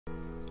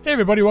Hey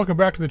everybody, welcome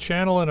back to the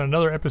channel and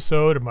another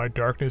episode of my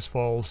Darkness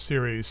Falls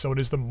series. So it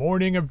is the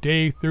morning of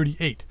day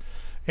 38.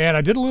 And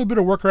I did a little bit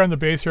of work around the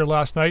base here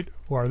last night,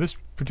 or this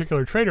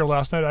particular trader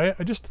last night.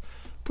 I just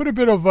put a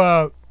bit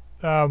of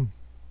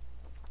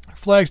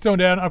flagstone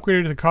down,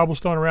 upgraded the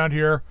cobblestone around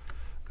here,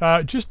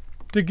 just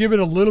to give it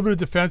a little bit of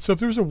defense. So if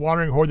there was a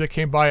wandering horde that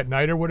came by at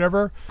night or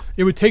whatever,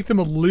 it would take them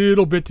a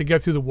little bit to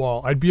get through the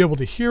wall. I'd be able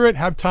to hear it,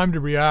 have time to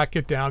react,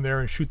 get down there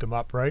and shoot them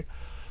up, right?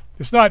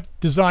 It's not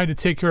designed to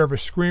take care of a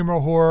screamer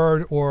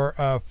horde or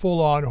a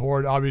full-on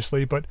horde,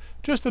 obviously, but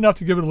just enough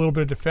to give it a little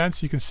bit of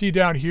defense. You can see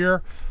down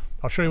here,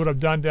 I'll show you what I've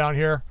done down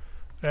here.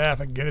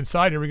 If I can get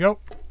inside, here we go.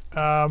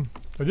 I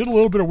did a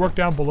little bit of work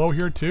down below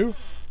here too.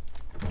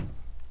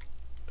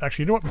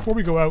 Actually, you know what, before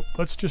we go out,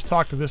 let's just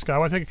talk to this guy. I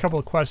want to take a couple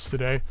of quests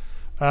today.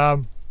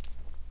 So,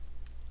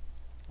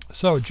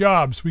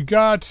 jobs, we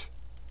got...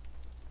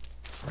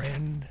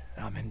 Friend,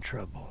 I'm in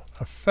trouble.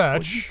 A fetch.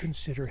 Would you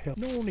consider help?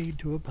 No need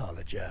to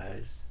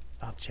apologize.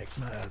 I'll check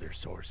my other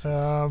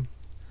sources.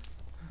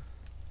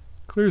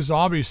 Clear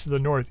zombies to the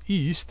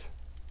northeast.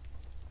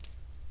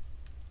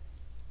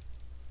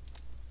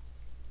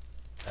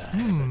 I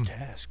have a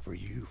task for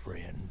you,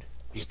 friend.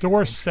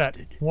 Store set.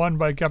 One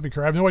by Guppy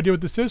Car. I have no idea what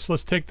this is, so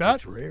let's take that.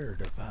 It's rare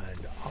to find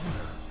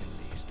honor in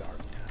these dark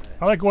times.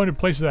 I like going to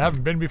places I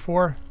haven't been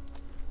before.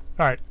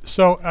 Alright,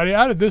 so I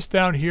added this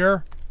down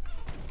here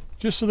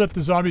just so that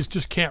the zombies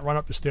just can't run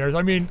up the stairs.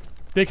 I mean,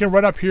 they can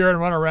run up here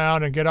and run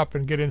around and get up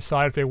and get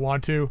inside if they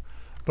want to,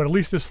 but at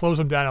least this slows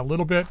them down a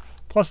little bit.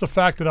 Plus the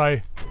fact that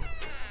I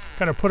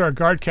kind of put our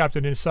guard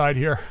captain inside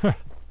here.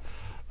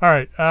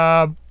 Alright,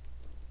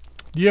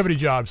 do you have any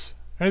jobs?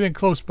 Anything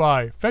close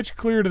by? Fetch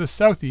clear to the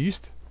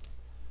southeast.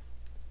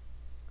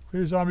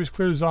 Clear zombies,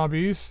 clear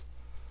zombies.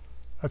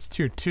 That's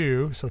tier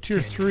 2. So tier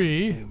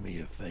 3. Do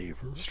me a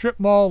favor. Strip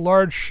mall,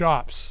 large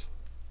shops.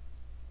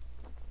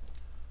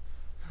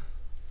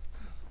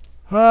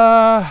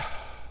 God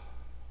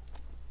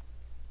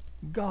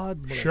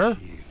bless sure.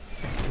 you.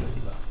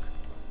 Good luck.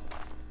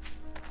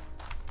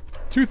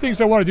 Two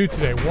things I want to do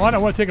today. One, I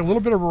want to take a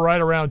little bit of a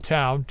ride around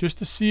town just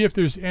to see if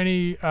there's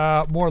any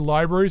more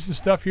libraries and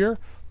stuff here,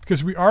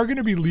 because we are going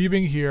to be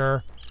leaving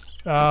here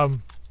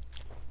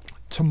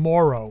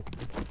tomorrow.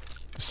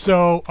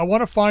 So I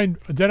want to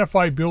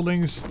identify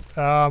buildings.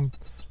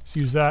 Let's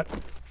use that.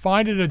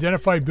 Find and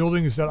identify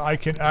buildings that I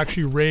can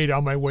actually raid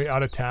on my way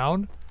out of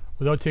town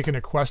without taking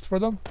a quest for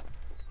them.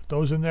 Put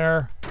those in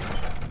there.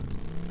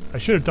 I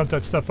should have dumped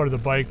that stuff out of the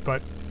bike,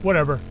 but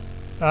whatever.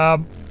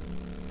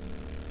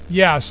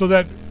 Yeah, so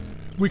that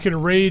we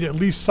can raid at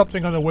least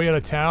something on the way out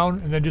of town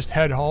and then just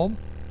head home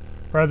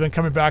rather than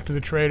coming back to the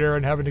trader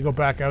and having to go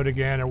back out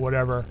again or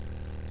whatever.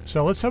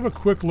 So let's have a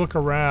quick look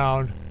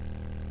around.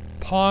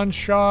 Pawn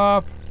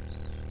shop.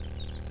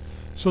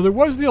 So there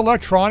was the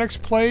electronics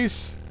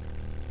place.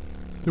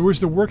 There was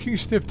the working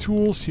stiff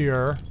tools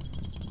here.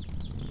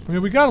 I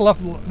mean, we got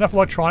enough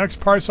electronics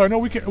parts, so I know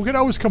we could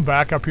always come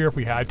back up here if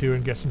we had to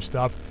and get some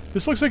stuff.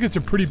 This looks like it's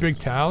a pretty big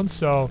town,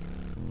 so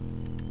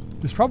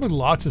there's probably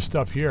lots of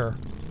stuff here.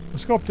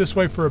 Let's go up this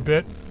way for a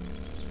bit.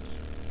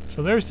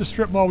 So there's the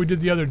strip mall we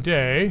did the other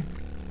day.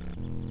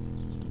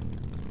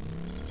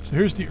 So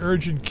here's the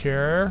urgent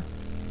care.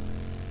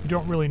 You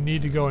don't really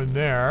need to go in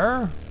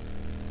there.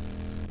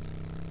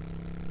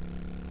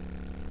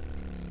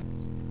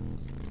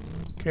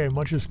 Okay,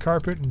 Munch's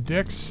Carpet and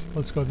Dick's.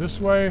 Let's go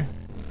this way.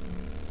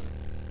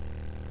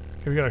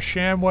 Okay, we got a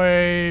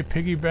Shamway,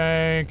 Piggy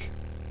Bank.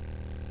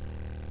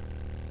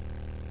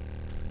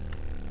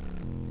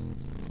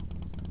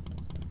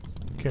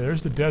 Okay,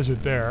 there's the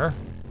desert there.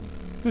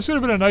 This would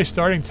have been a nice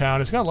starting town.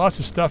 It's got lots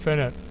of stuff in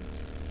it.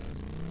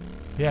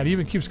 Yeah, it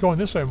even keeps going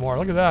this way more.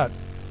 Look at that.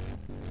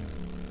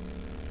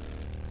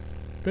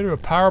 Bit of a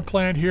power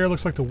plant here.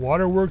 Looks like the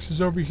waterworks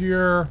is over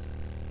here.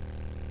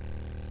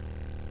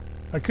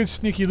 I could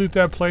sneaky loot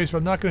that place, but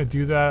I'm not going to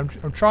do that.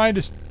 I'm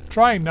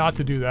trying not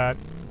to do that.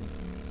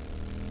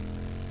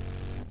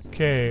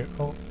 Okay.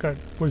 Oh, got,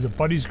 what is it?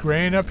 Buddy's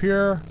Grain up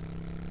here.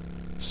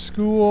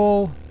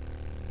 School.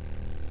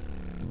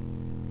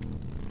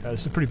 Yeah,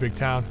 this is a pretty big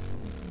town.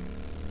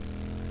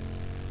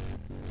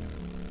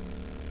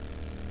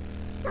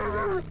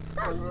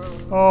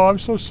 Oh, I'm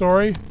so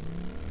sorry.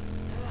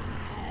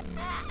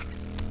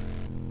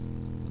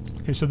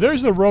 Okay, so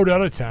there's the road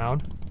out of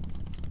town.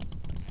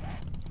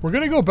 We're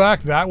going to go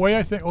back that way,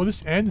 I think. Oh,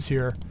 this ends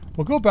here.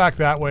 We'll go back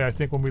that way, I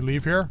think, when we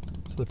leave here.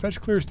 So the fetch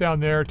clears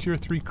down there. Tier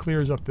 3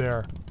 clears up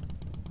there.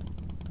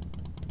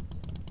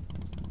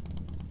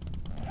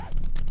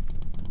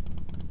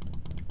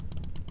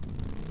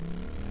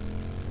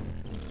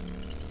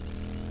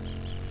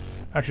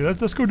 Actually,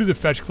 let's go do the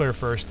fetch clear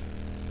first.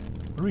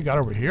 What do we got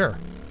over here?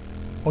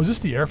 Oh, is this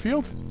the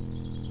airfield?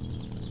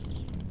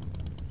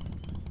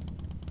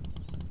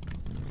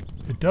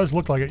 It does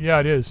look like it. Yeah,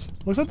 it is.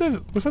 Looks like they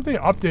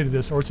updated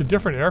this, or it's a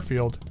different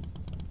airfield.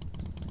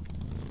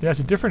 Yeah, it's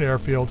a different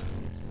airfield.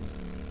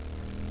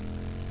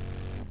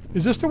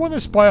 Is this the one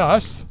that's by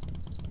us?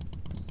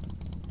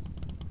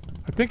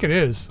 I think it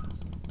is.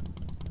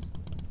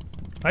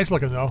 Nice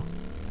looking though.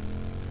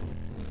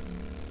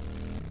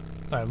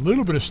 A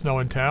little bit of snow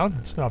in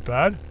town. It's not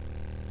bad.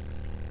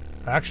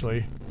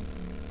 Actually.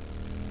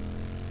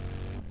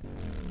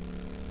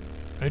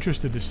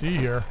 Interested to see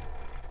here.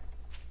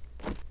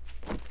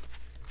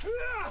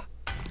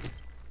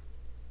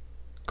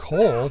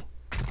 Coal?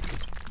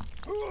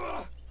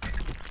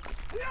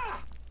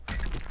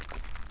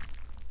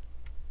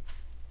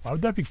 Why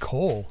would that be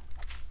coal?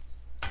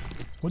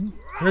 Wouldn't,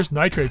 there's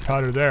nitrate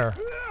powder there.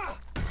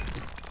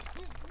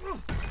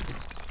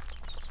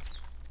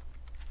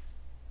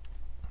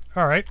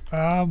 Alright,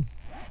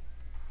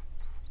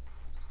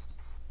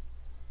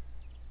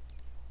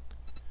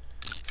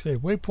 save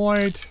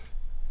waypoint.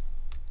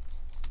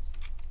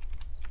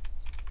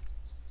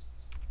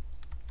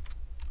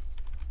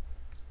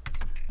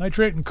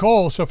 Nitrate and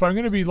coal, so if I'm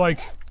going to be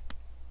like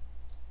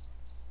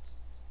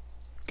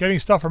getting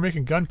stuff for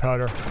making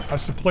gunpowder,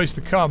 that's the place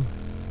to come.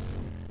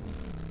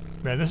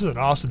 Man, this is an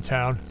awesome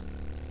town.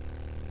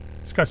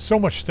 It's got so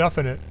much stuff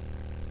in it.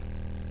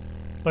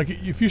 Like,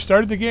 if you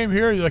started the game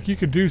here, like, you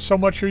could do so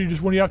much here you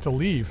just wouldn't have to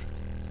leave.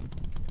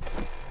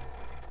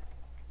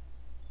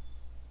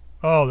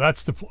 Oh,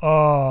 that's the...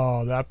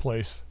 Oh, that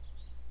place.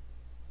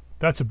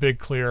 That's a big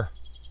clear.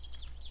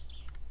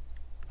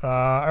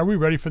 Are we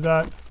ready for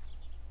that?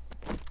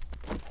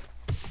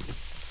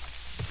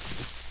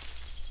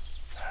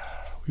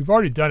 We've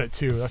already done it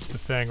too, that's the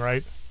thing,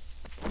 right?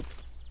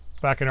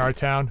 Back in our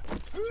town.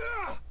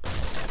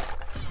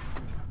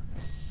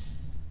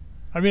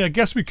 I mean, I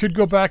guess we could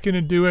go back in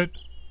and do it.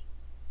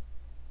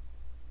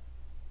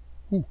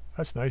 Ooh,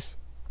 that's nice.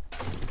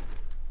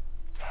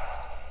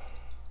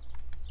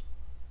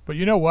 But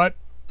you know what?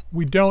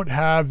 We don't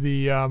have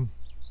the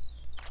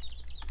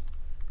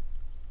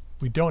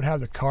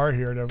car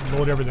here to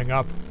load everything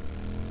up.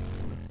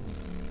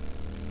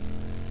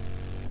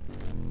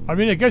 I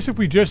mean, I guess if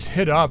we just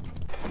hit up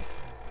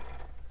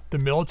the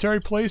military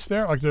place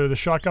there, like the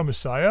Shotgun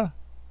Messiah.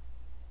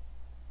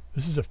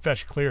 This is a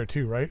fetch clear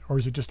too, right? Or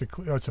is it just a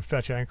clear? Oh, it's a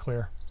fetch and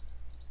clear.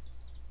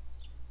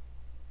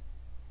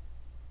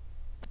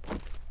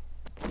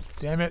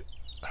 Damn it.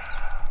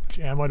 How much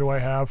ammo do I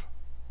have?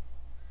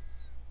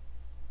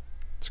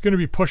 It's going to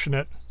be pushing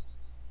it.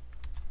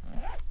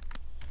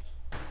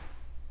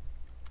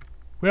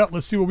 Well,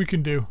 let's see what we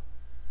can do.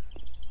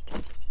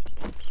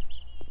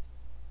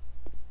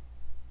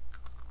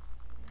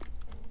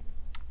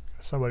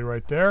 Somebody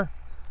right there.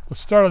 Let's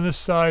start on this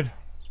side.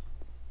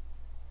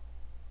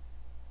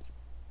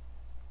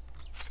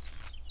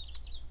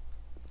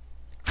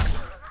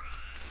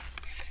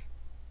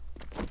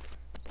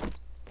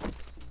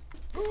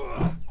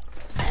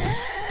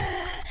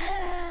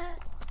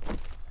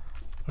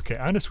 Okay,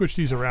 I'm going to switch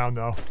these around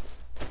though.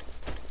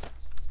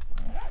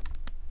 Let's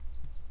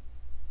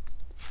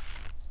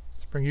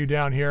bring you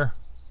down here.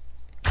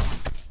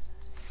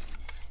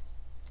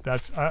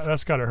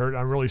 That's gotta hurt.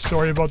 I'm really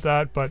sorry about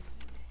that, but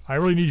I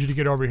really need you to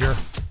get over here.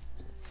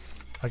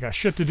 I got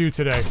shit to do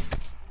today.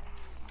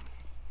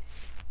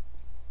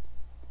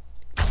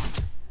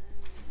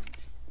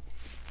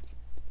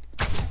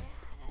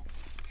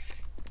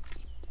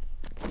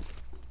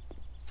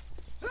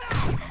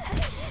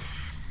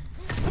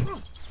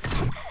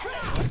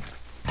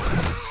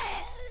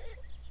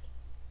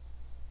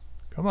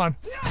 Come on.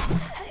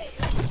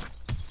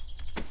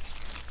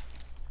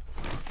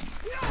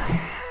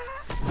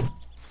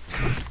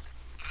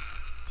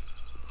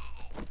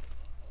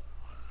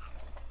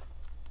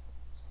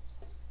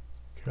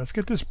 Let's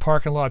get this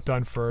parking lot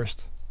done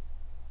first.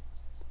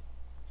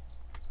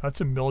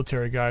 That's a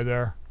military guy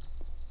there.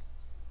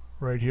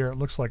 Right here. It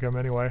looks like him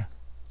anyway.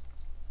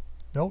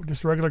 Nope,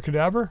 just a regular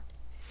cadaver.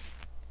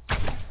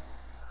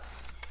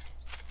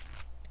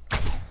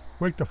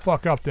 Wake the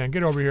fuck up then.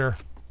 Get over here.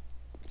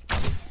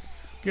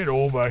 Get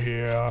over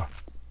here.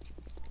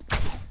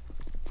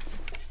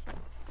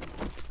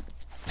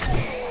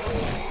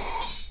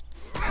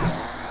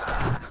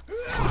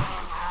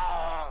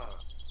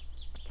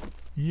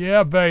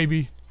 Yeah,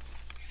 baby.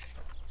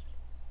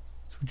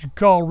 That's what you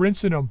call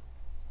rinsing them.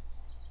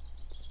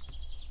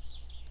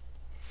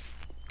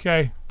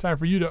 Okay, time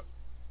for you to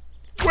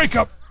wake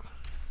up.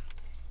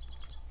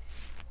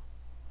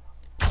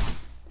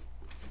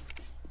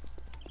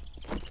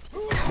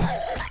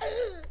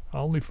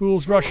 Only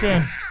fools rush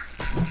in.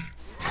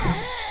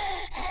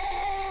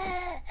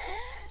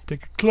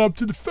 Take a club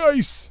to the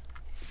face.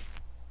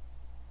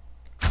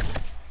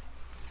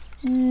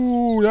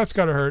 Ooh, that's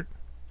gotta hurt.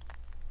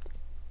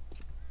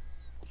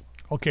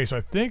 Okay, so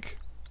I think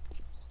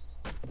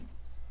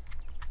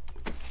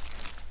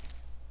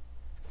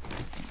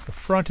the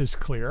front is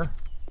clear.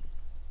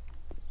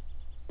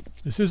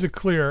 This is a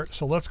clear,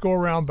 so let's go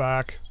around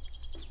back.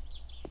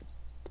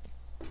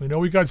 We know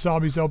we got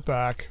zombies out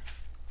back.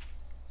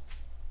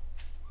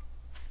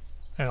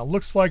 And it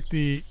looks like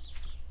the...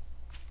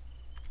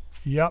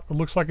 Yep, it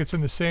looks like it's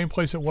in the same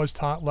place it was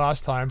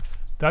last time.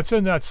 That's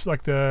in, that's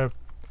like the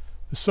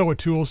Soa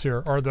tools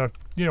here, or the,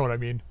 you know what I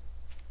mean.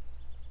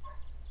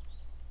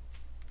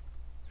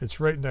 It's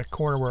right in that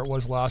corner where it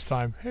was last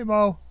time. Hey,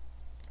 Mo.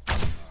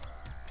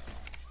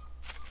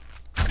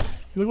 You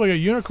look like a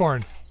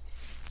unicorn.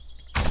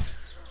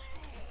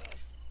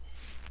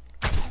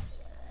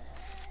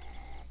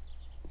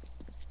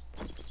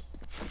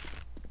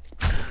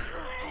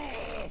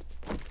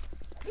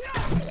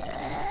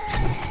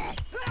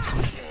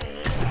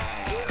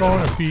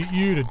 Gonna beat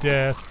you to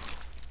death.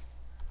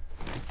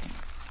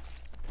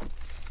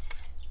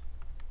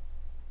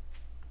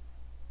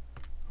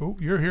 Oh,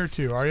 you're here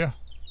too, are you?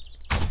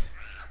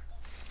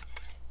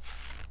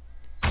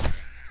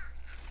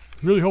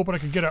 Really hoping I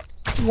can get a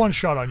one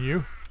shot on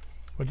you,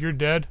 but you're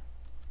dead.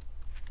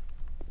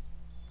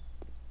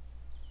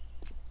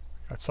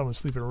 Got someone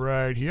sleeping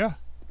right here.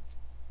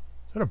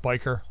 Is that a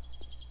biker?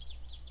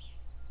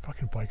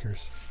 Fucking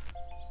bikers.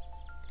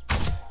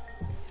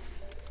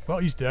 Well,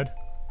 he's dead.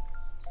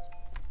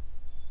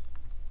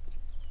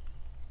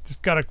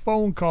 Just got a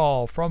phone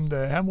call from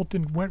the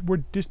Hamilton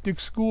Wentworth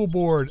District School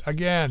Board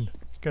again.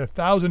 Get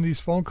 1,000 of these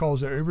phone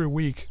calls every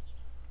week.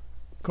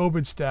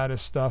 COVID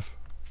status stuff.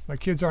 My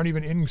kids aren't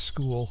even in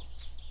school.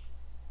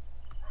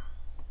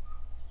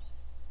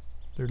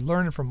 They're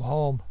learning from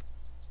home.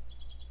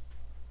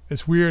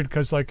 It's weird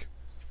because, like,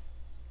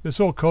 this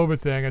whole COVID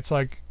thing, it's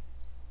like,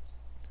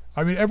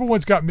 I mean,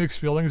 everyone's got mixed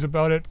feelings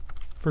about it,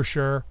 for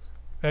sure.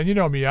 And you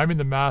know me, I'm in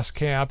the mask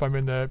camp. I'm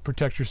in the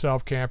protect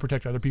yourself camp,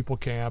 protect other people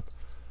camp.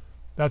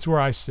 That's where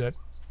I sit.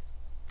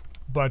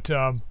 But,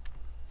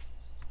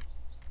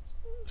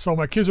 so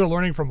my kids are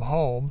learning from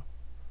home.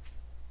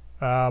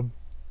 But,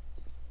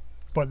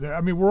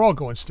 I mean, we're all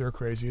going stir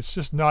crazy. It's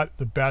just not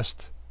the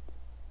best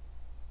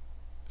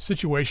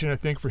situation, I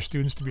think, for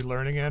students to be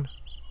learning in.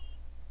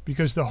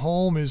 Because the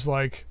home is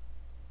like,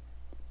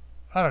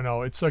 I don't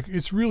know, it's like,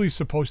 it's really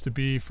supposed to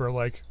be for,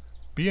 like,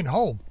 being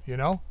home, you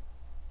know?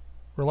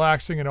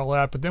 Relaxing and all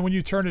that. But then when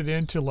you turn it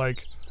into,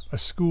 like, a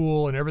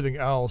school and everything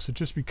else, it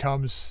just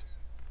becomes...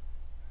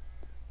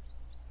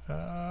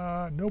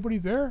 nobody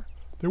there?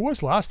 There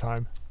was last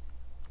time.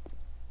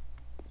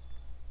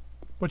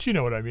 But you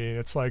know what I mean.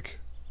 It's like...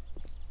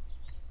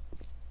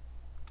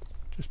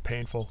 just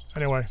painful.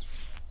 Anyway.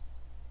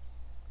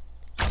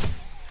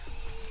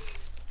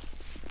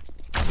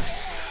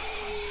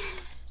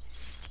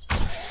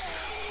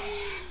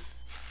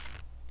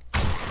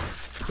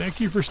 Thank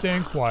you for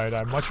staying quiet.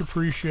 I much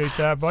appreciate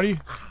that, buddy.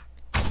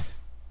 That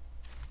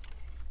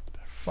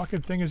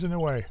fucking thing is in the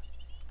way.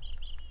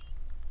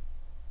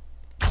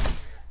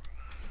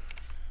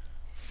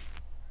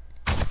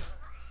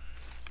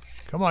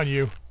 Come on,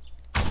 you.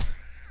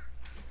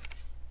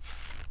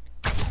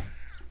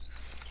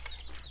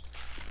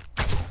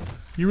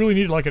 You really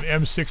need like an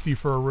M60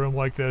 for a room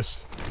like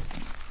this.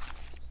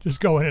 Just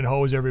go in and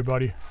hose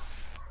everybody.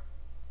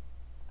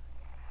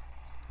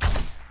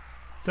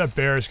 That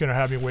bear is going to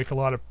have me wake a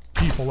lot of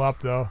people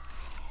up, though.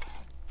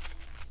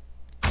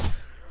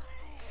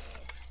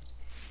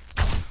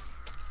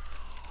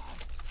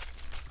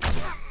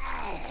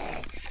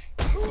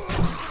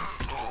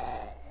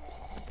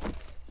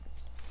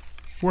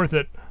 Worth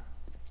it.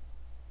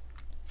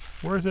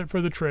 Worth it for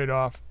the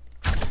trade-off.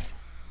 Come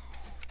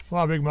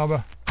on, Big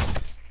Mama.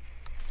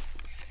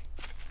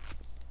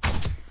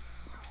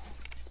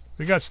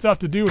 We got stuff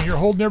to do and you're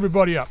holding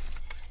everybody up.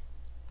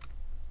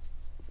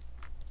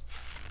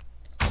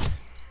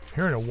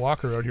 Hearing a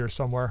walker out here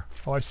somewhere.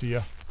 Oh, I see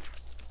ya.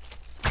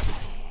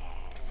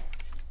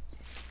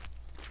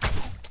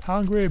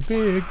 Hungry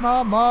Big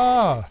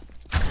Mama.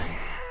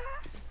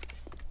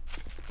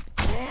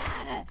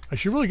 I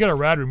should really get a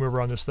rad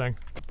remover on this thing.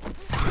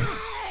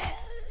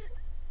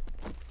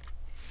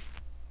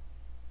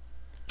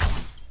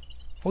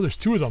 Oh, there's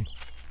two of them.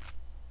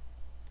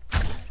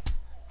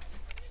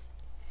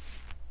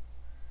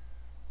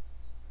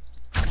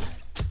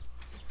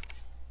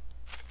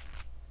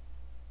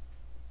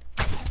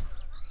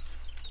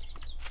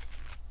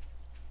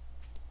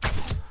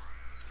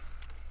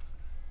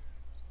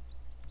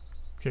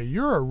 Okay,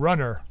 you're a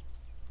runner.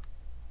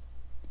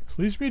 This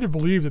leads me to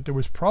believe that there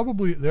was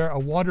probably a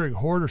wandering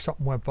horde or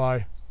something went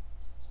by.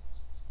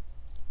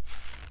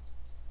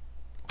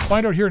 I'll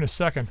find out here in a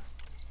second.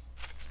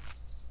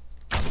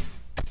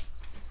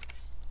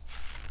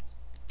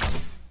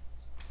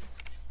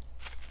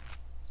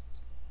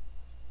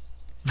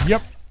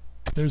 Yep,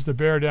 there's the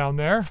bear down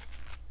there.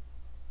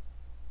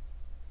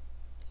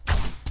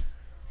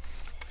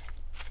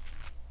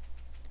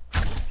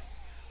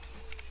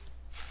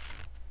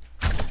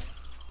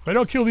 If I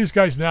don't kill these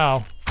guys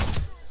now,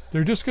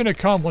 they're just going to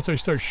come once I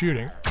start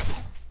shooting.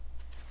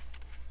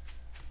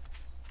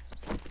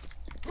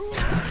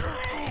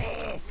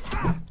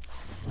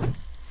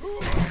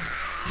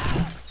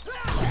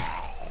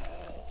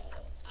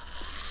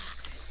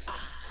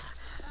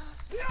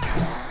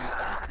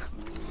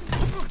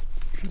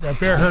 Shoot, that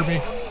bear heard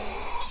me.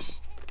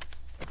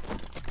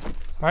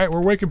 Alright,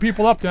 we're waking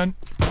people up then.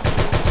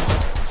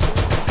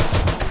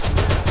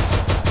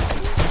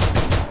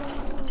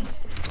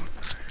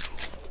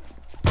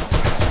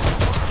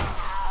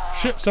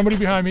 Shit, somebody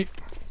behind me.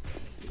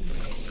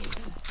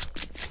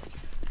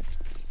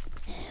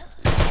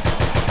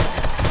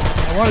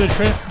 I wanted to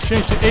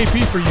change to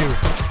AP for you.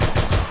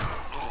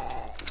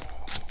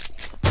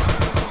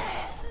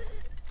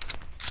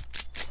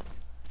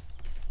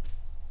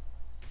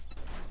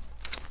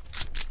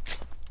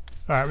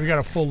 Alright, we got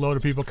a full load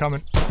of people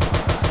coming.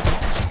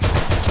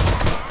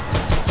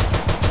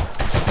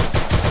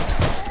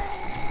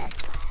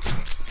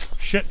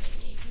 Shit.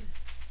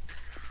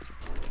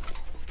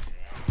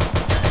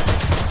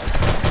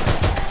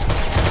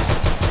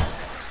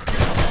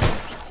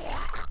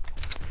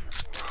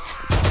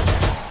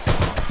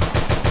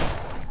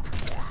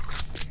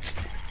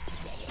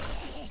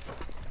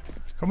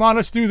 Come on,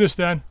 let's do this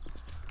then.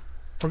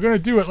 If we're gonna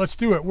do it, let's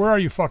do it. Where are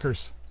you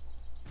fuckers?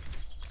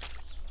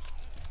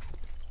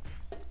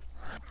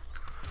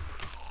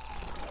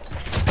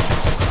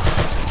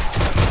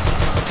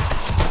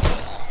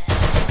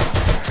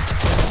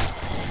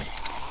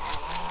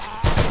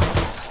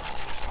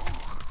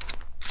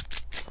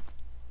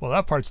 Well,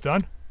 that part's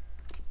done.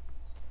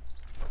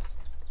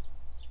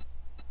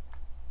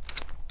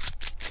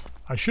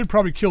 I should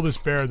probably kill this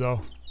bear,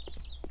 though.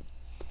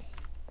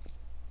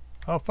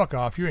 Oh, fuck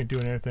off. You ain't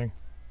doing anything.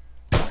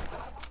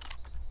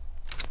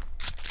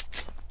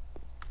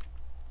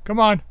 Come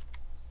on.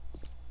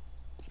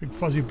 Big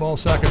fuzzy ball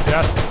sack of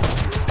death.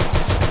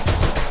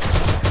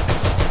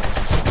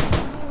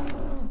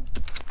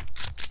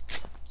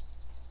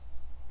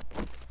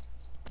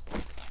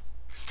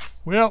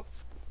 Well,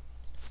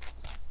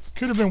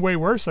 could have been way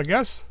worse, I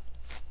guess.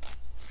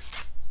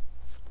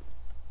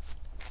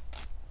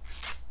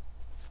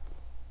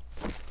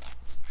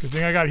 Good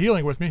thing I got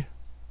healing with me.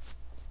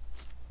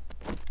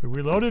 We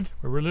reloaded?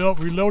 We're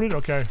reloaded?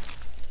 Okay.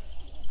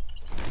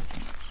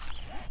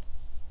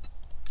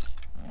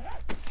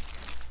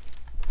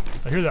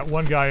 I hear that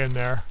one guy in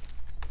there.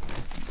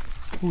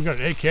 Ooh, we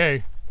got an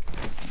AK.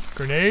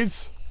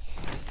 Grenades?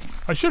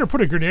 I should have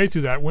put a grenade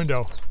through that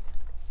window.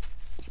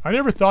 I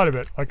never thought of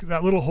it. Like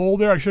that little hole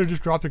there, I should have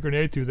just dropped a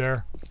grenade through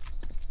there.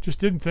 Just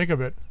didn't think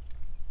of it.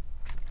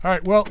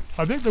 Alright, well,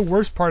 I think the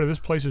worst part of this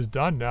place is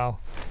done now.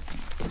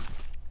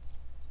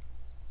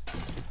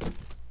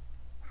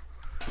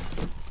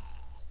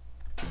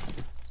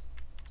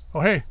 Oh,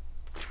 hey.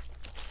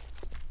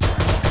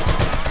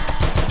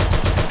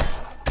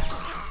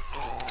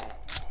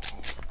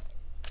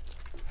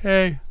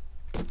 Hey.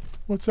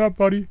 What's up,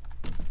 buddy?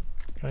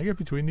 Can I get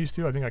between these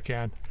two? I think I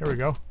can. There we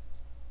go.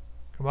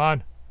 Come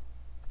on.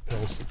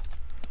 Pills.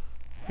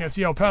 Can't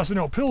see how passing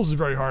out pills is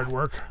very hard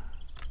work.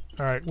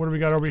 Alright, what do we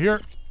got over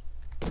here?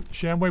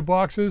 Shamway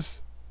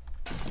boxes.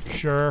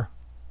 Sure.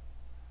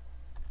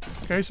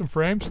 Okay, some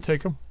frames.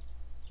 Take them.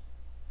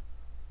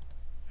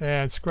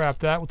 And scrap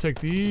that. We'll take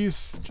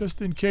these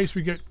just in case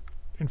we get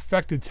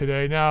infected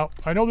today. Now,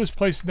 I know this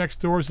place next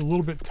door is a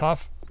little bit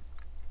tough.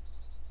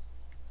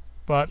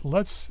 But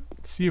let's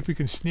see if we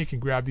can sneak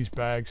and grab these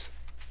bags.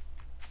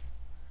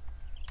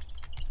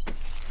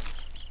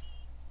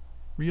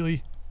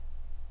 Really?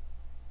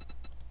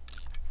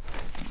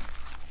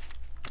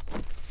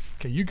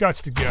 Okay, you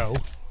gots to go.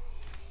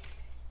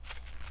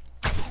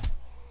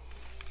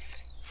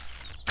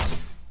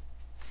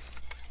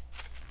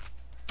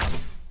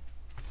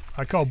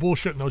 I call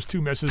bullshit in those two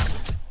misses.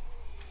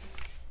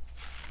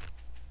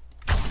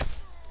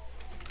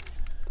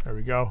 There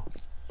we go.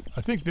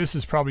 I think this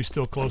is probably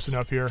still close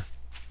enough here.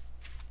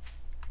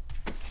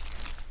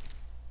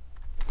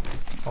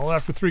 All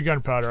after 3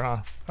 gunpowder,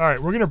 huh? Alright,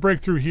 we're gonna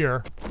break through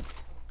here.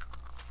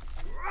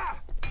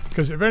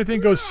 Because if anything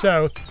goes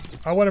south,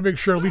 I want to make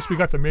sure at least we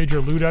got the major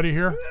loot out of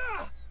here.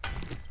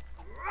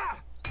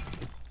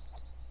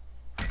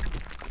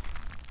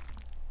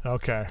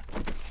 Okay.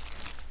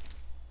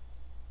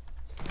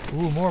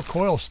 Ooh, more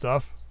coil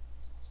stuff.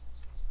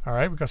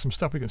 Alright, we got some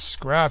stuff we can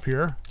scrap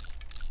here.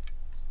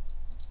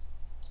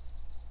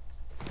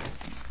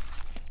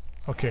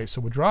 Okay,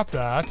 so we'll drop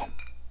that.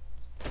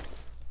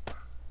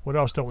 What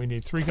else don't we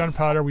need? 3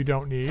 gunpowder we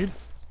don't need.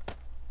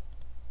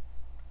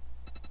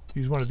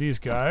 Use one of these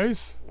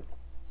guys.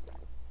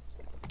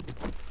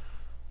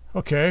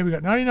 Okay, we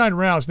got 99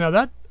 rounds. Now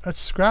that's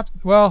scrap.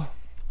 Well,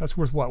 that's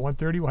worth what?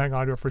 130? We'll hang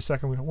on to it for a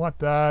second. We don't want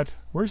that.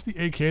 Where's the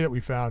AK that we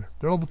found?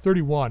 They're level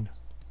 31.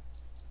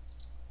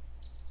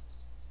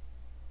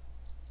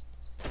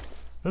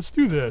 Let's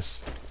do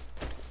this.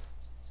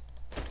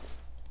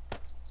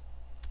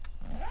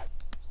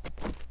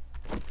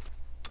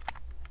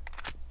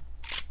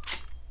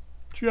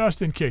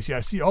 Just in case. Yeah,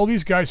 see, all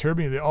these guys heard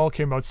me. They all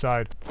came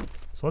outside.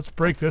 So let's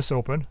break this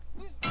open.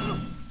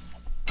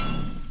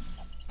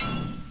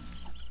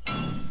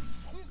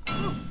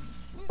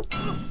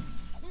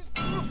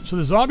 So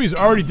the zombies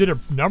already did a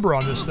number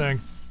on this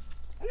thing.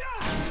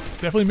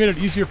 Definitely made it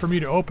easier for me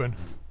to open.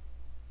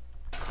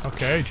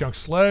 Okay, junk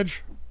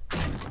sledge.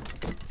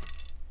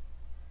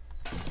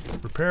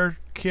 Repair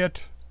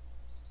kit.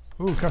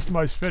 Ooh,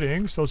 customized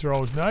fittings. Those are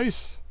always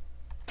nice.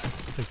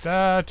 Take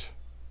that.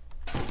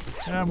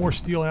 And more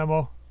steel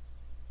ammo.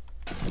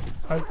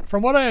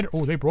 From what I...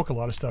 Oh, they broke a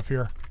lot of stuff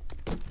here.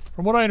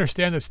 From what I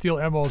understand, that steel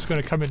ammo is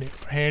going to come in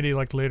handy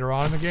like later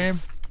on in the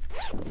game.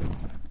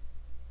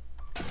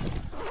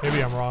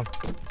 Maybe I'm wrong.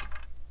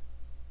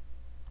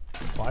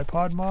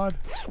 Bipod mod?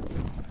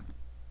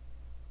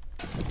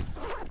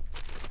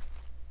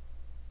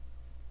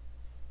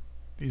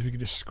 These we can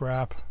just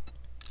scrap.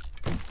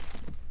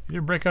 You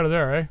didn't break out of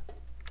there, eh?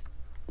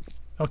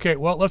 Okay,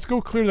 well, let's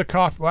go clear the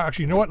coffee. Well,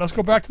 actually, you know what? Let's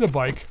go back to the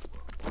bike.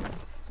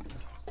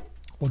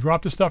 We'll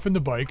drop the stuff in the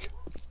bike.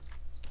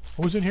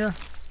 What was in here?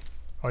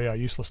 Oh yeah,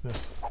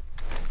 uselessness.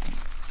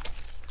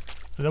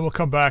 And then we'll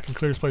come back and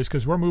clear this place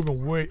because we're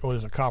moving way... Oh,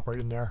 there's a cop right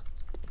in there.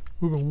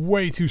 Moving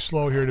way too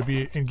slow here to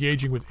be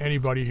engaging with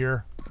anybody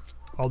here.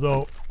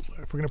 Although,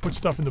 if we're going to put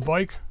stuff in the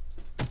bike,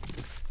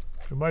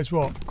 We might as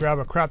well grab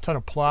a crap ton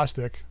of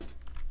plastic.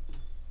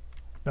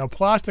 Now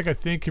plastic I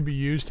think can be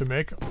used to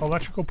make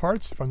electrical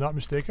parts, if I'm not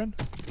mistaken.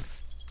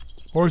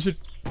 Or is it,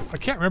 I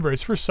can't remember,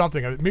 it's for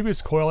something. Maybe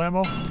it's coil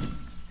ammo?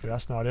 Okay,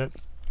 that's not it.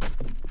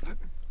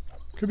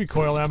 Could be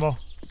coil ammo.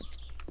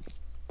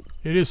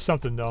 It is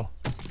something though.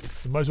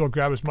 We might as well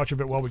grab as much of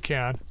it while we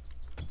can.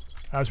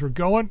 As we're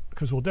going,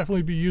 because we'll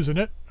definitely be using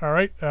it.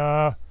 Alright,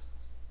 it's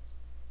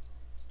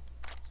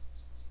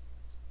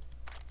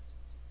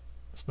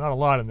not a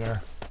lot in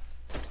there.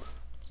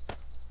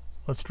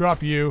 Let's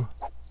drop you.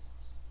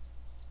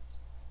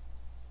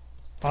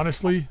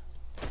 Honestly,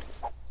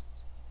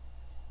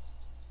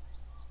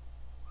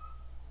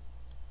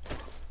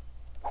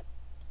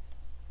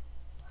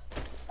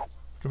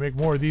 can make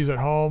more of these at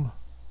home.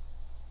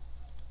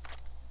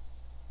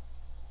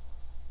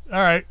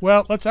 Alright,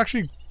 well, let's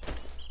actually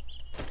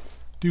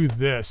do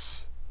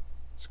this.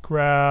 Let's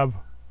grab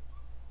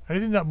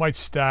anything that might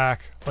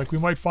stack. Like we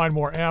might find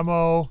more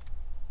ammo.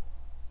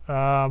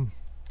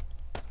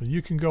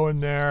 You can go in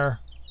there.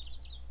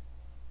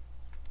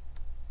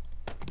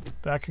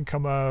 That can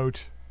come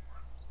out.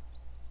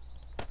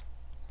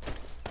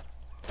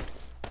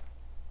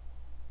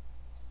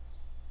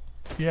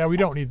 Yeah, we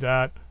don't need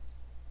that.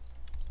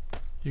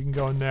 You can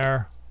go in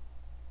there.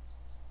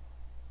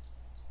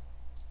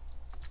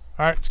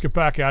 Alright, let's get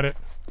back at it.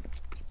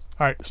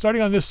 Alright,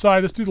 starting on this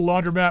side, let's do the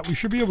laundromat. We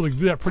should be able to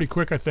do that pretty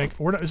quick, I think.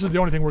 This is the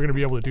only thing we're going to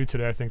be able to do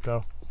today, I think,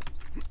 though.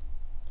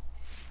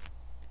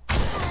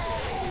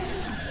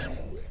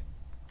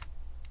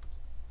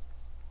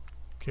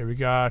 Okay, we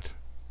got...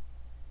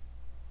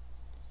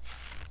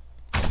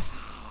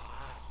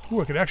 Ooh,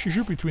 I could actually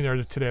shoot between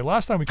there today.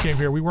 Last time we came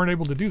here, we weren't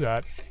able to do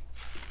that.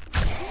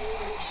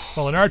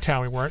 Well, in our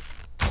town, we weren't.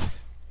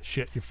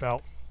 Shit, you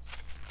fell.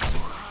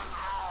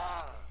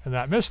 And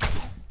that missed.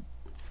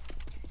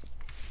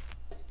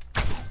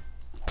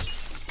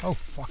 Oh,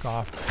 fuck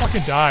off.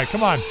 Fucking die.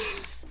 Come on.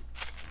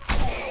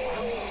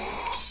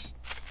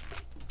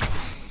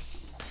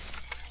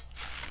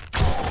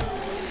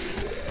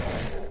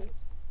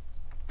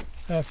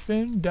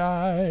 Effing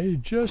die.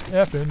 Just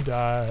effing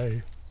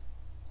die.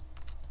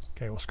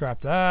 Okay, we'll scrap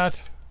that.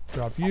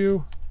 Drop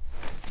you.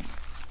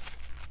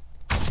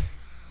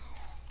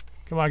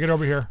 Come on, get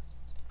over here.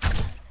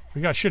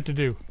 We got shit to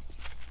do.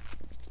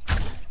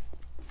 Might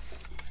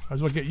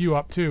as well get you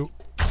up, too.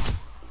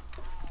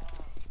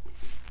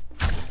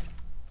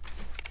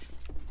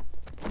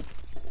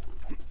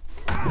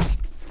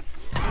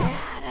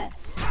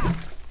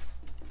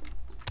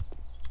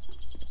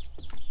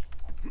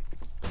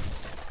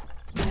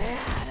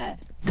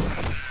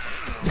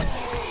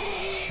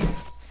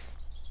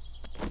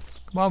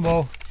 Come on,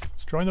 Mo.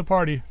 Let's join the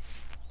party.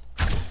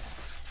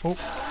 Oh,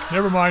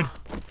 never mind.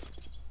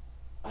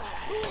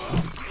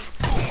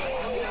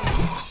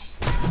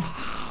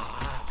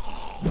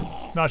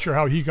 Not sure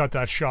how he got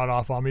that shot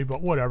off on me,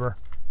 but whatever.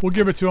 We'll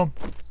give it to him.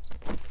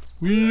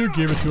 We'll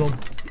give it to him.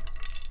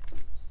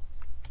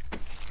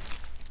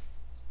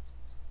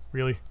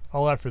 Really?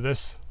 All that for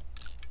this?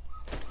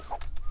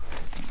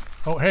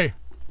 Oh, hey.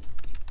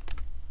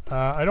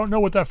 I don't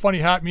know what that funny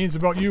hat means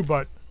about you,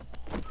 but...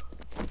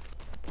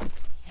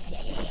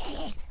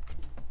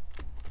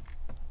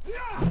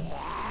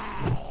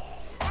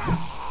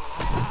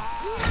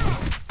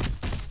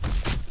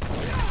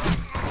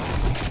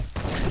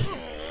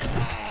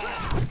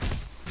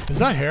 Is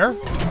that hair?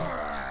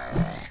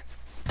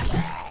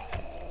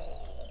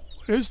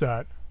 What is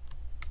that?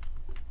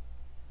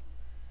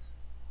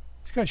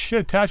 He's got shit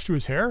attached to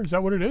his hair? Is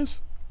that what it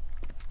is?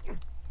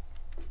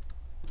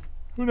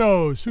 Who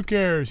knows? Who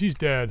cares? He's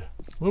dead.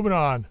 Moving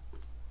on.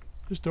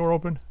 This door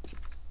open?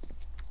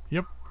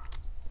 Yep.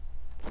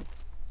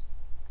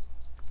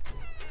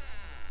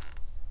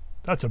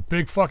 That's a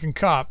big fucking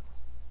cop.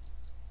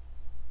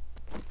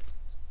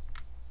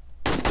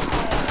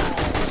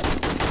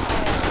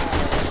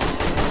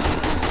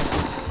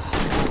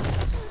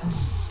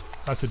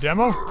 That's a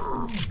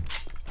demo?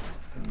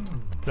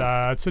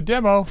 That's a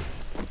demo.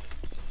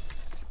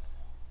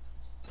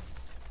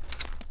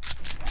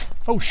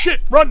 Oh shit,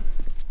 run!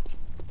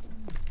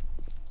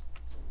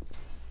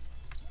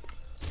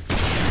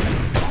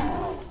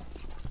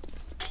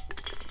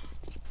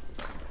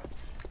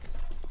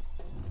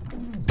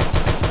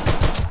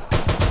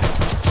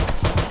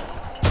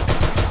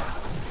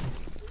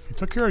 He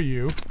took care of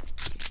you.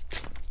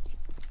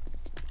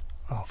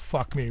 Oh,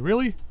 fuck me,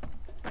 really?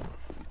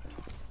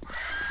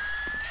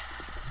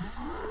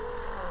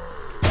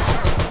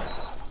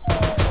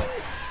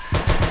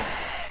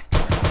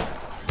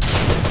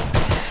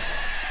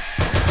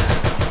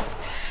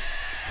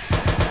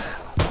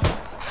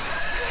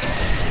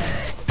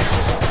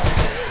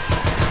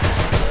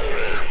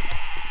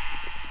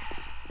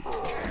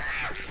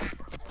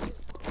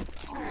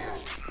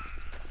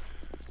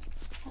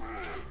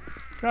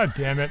 God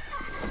damn it.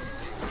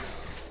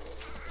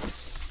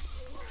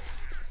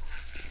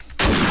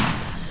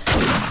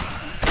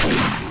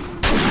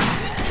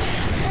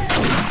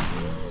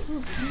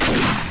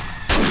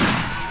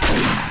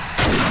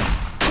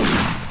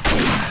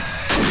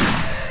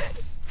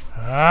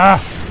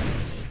 Ah!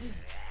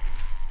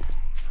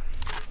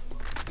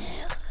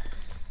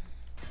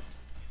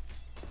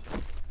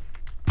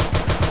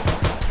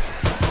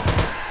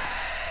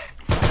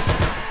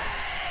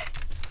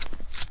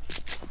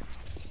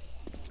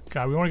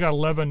 God, we only got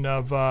 11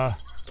 of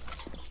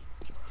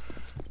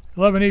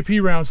 11 AP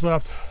rounds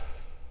left.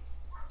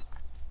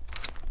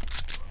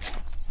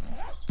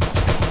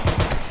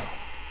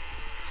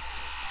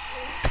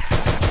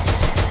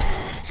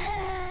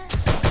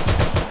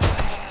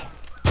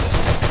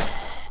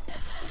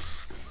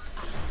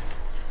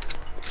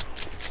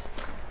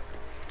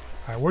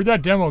 All right, where'd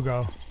that demo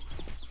go?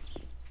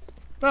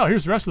 Well,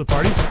 here's the rest of the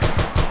party.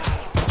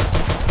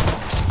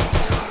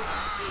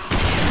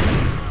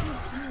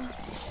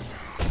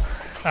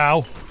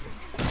 Ow.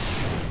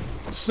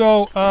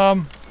 So,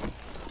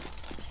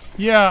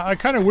 yeah, I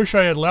kind of wish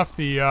I had left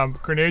the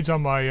grenades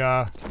on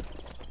my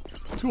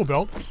tool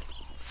belt. So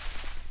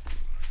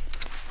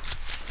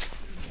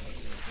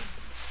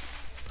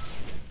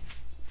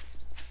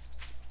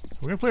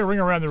we're going to play a ring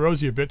around the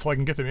rosy a bit till I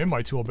can get them in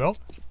my tool belt.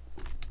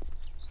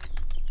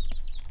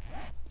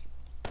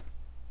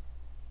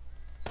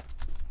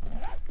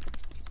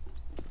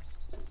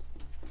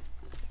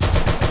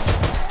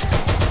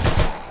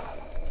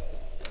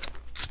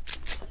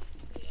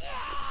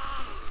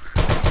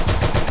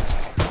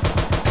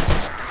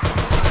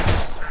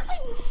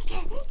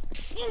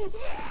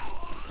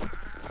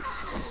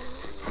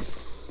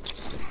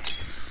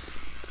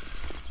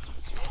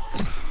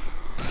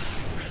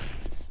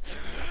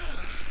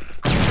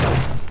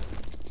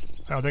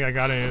 I don't think I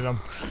got any of them.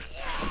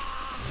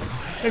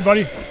 Hey,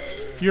 buddy.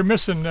 You're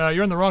missing,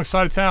 you're on the wrong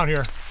side of town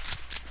here.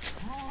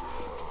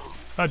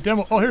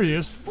 Demo. Oh, here he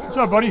is. What's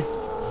up, buddy?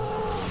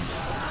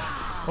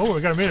 Oh,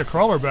 we got a made a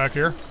crawler back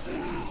here.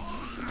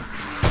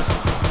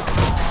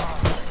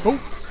 Oh.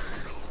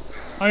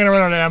 I'm gonna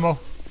run out of ammo.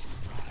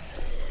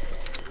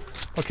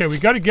 Okay, we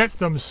gotta get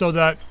them so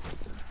that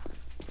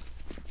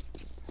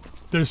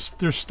they're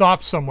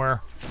stopped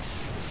somewhere.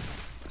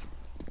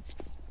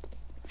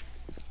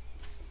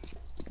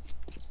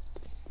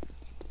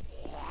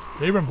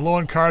 They've been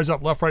blowing cars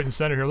up left, right, and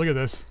center here. Look at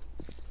this.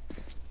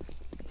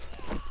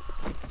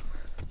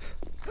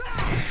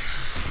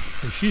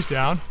 Okay, she's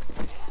down.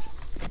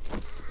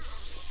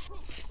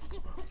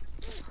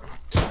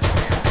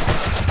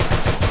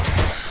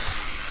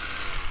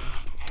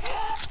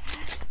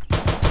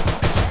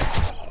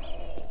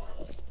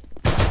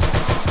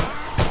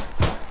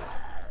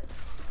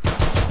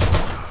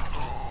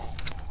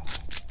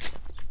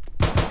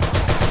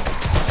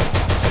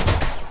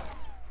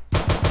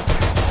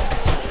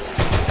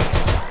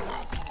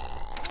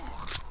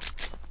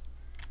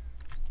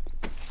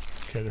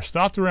 Okay, they're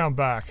stopped around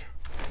back.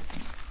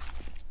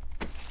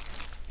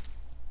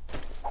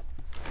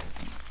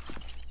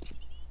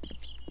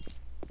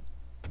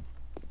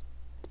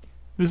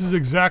 This is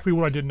exactly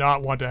what I did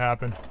not want to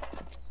happen.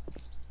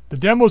 The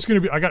demo's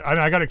gonna be. I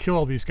got to kill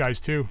all these guys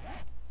too.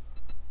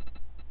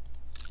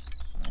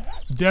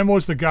 The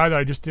demo's the guy that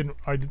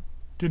I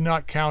did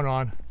not count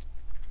on.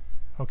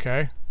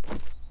 Okay.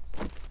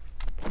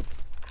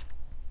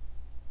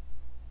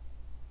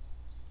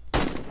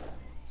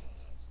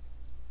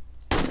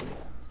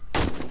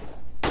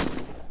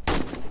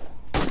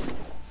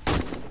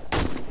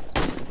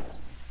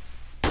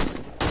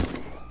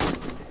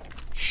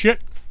 Shit.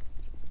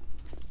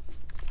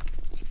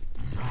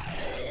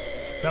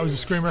 That was a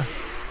screamer.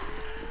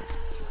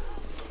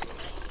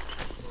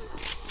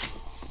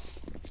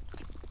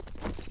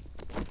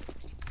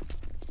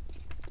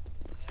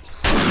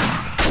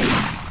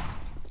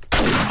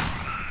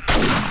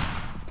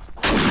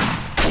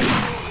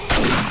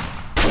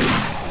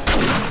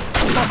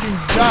 Fucking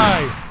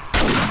die.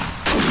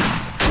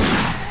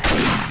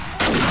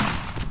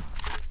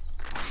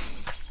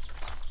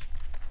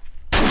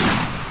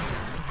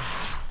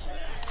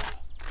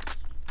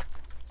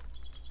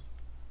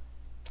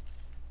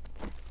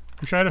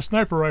 Wish I had a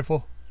sniper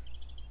rifle.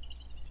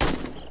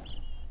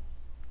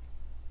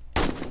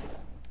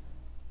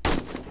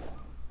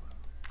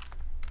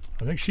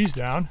 I think she's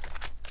down.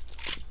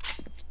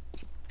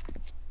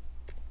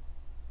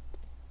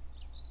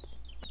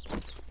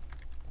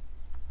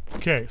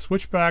 Okay,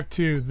 switch back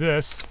to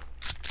this.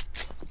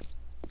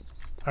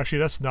 Actually,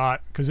 that's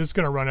not, because it's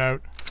going to run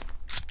out.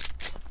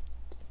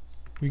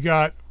 We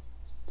got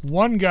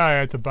one guy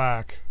at the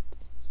back.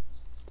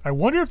 I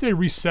wonder if they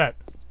reset.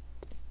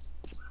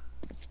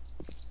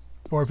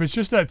 Or if it's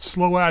just that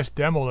slow-ass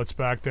demo that's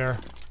back there.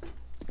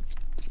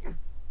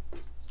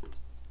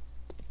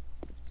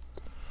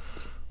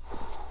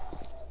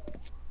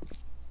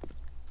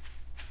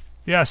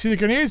 Yeah, see the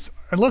grenades,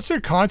 unless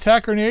they're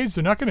contact grenades,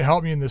 they're not going to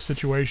help me in this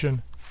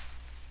situation.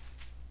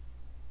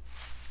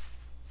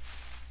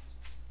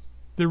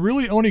 They're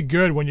really only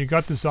good when you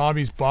got the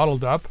zombies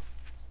bottled up.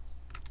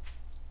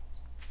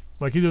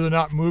 Like either they're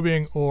not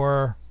moving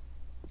or...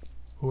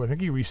 Oh, I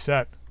think he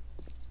reset.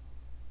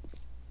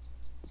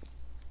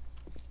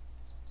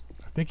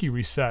 I think he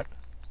reset.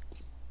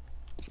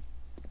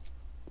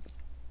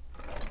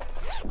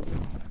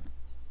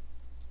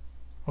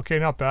 Okay,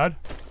 not bad.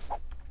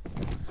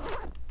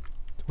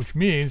 Which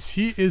means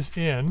he is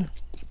in.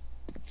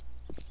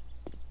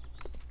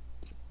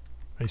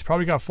 He's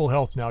probably got full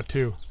health now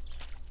too.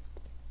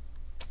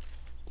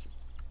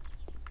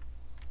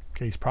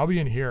 Okay, he's probably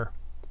in here.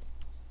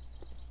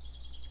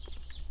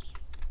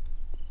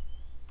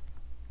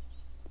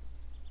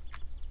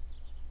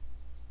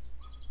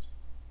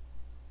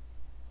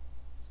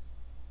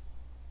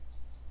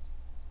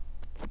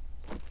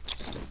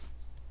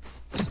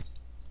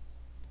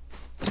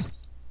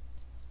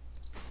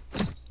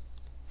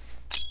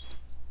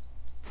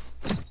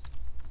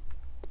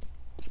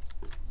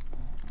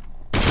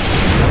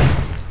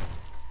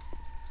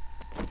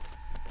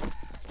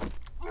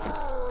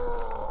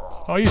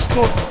 Oh, he's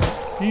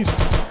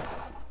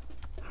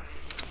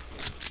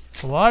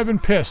alive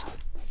and pissed.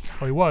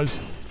 Oh, he was.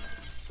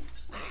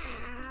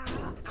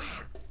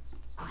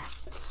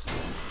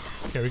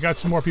 Okay, we got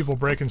some more people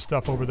breaking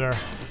stuff over there.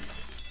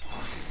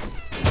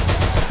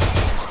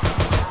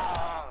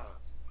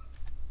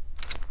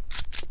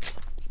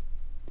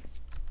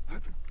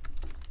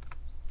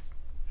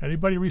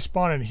 Anybody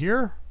respawn in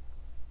here?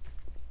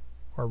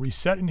 Or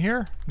reset in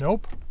here?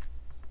 Nope.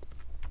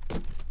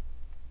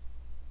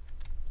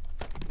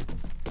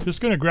 Just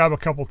gonna grab a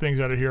couple things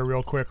out of here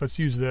real quick. Let's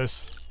use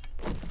this.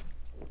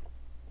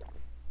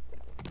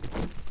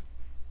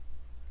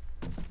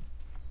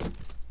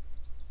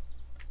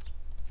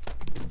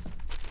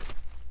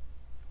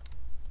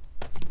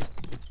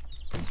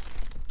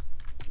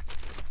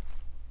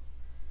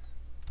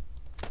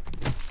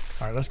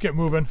 Alright, let's get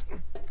moving.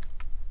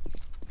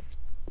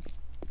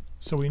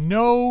 So we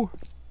know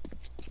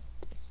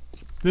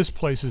this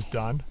place is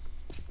done.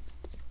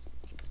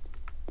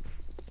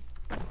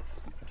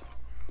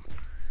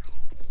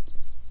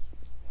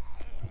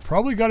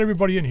 Probably got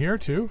everybody in here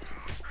too.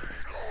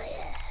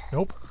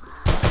 Nope.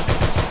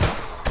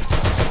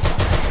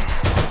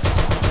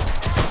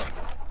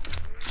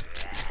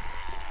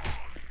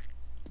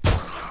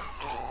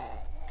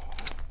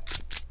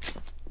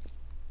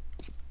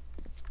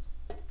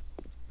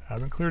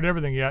 Haven't cleared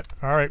everything yet.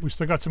 Alright, we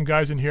still got some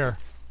guys in here.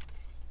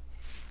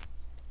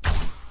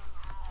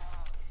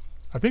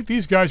 I think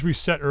these guys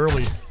reset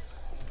early.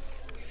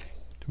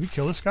 Did we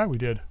kill this guy? We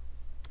did.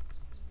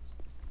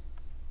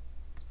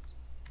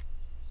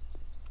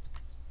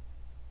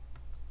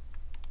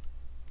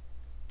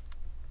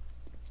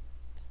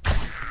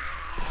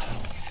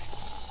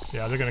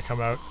 Yeah, they're gonna come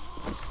out.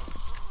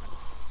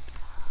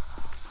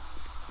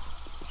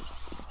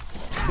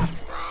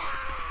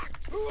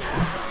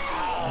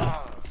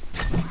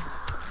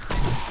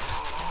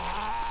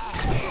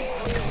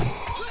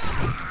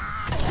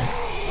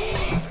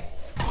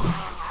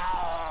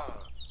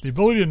 The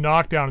ability to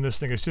knock down in this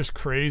thing is just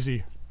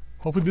crazy.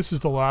 Hopefully this is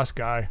the last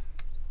guy.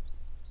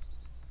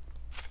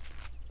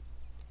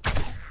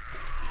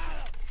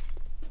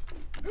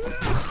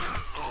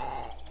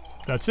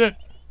 That's it.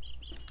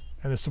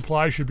 And the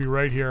supply should be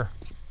right here.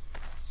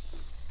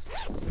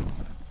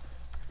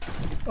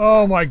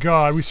 Oh my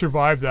god, we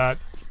survived that.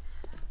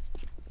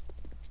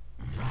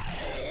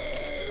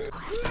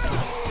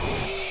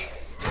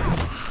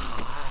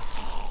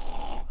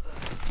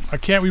 I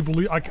can't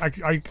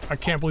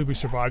believe we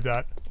survived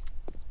that.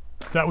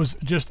 That was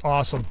just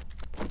awesome.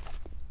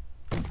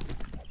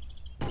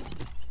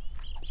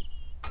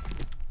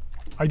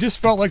 I just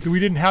felt like we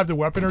didn't have the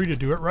weaponry to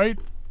do it right.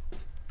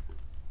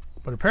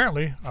 But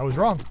apparently, I was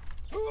wrong.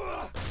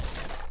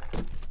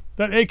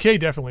 That AK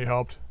definitely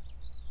helped.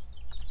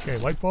 Okay,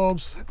 light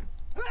bulbs.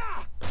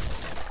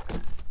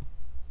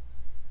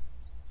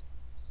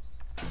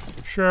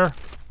 Sure.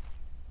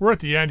 We're at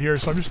the end here,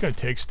 so I'm just going to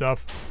take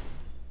stuff.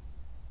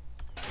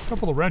 A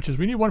couple of wrenches.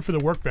 We need one for the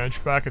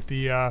workbench back at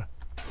the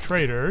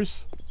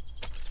traders.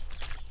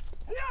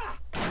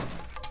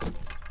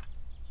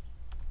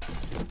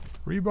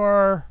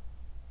 Rebar.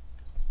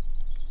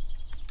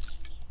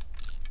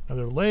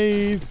 Another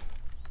lathe.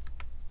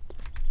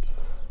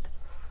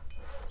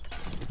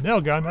 Nail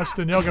gun. That's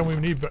the nail gun we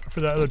need for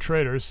the other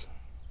traders.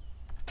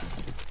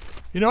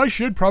 You know, I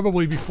should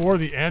probably, before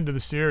the end of the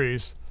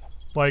series,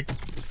 like,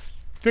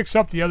 fix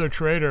up the other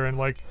trader and,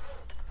 like,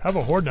 have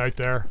a horde night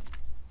there.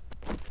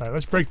 Alright,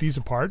 let's break these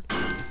apart.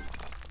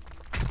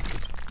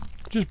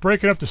 Just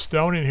breaking up the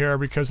stone in here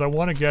because I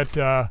want to get,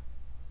 that's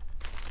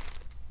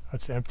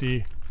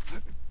empty.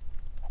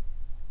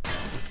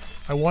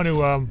 I want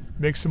to,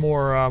 make some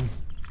more,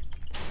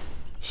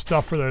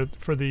 stuff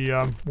for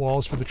the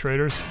walls for the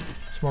traders.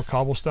 Some more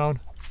cobblestone.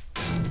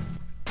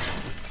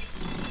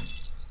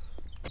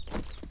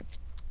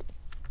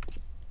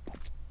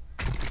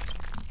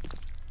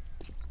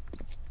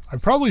 I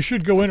probably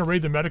should go in and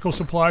raid the medical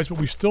supplies, but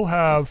we still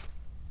have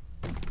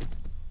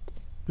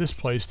this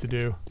place to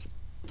do.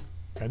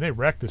 And they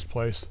wrecked this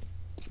place.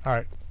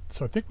 Alright,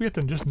 so I think we have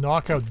to just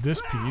knock out this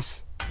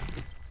piece.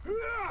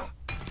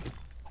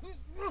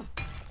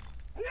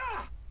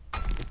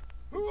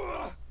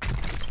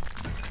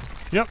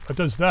 Yep, that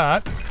does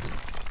that.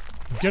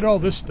 Get all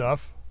this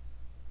stuff.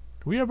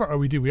 Do we have our... Oh,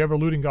 we do. We have our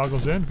looting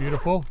goggles in.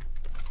 Beautiful.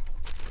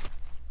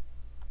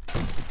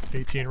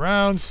 18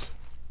 rounds.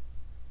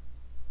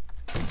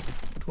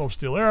 12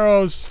 steel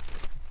arrows.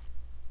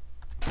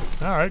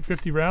 Alright,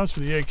 50 rounds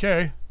for the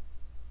AK.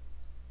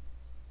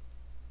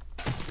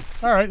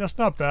 Alright, that's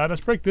not bad.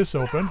 Let's break this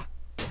open.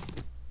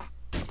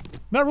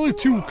 Not really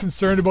too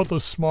concerned about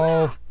those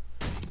small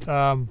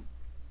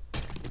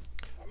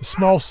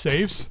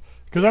safes,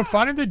 because I'm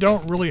finding they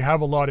don't really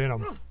have a lot in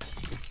them.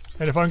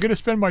 And if I'm going to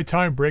spend my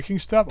time breaking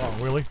stuff... Oh,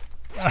 really?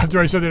 After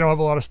I said they don't have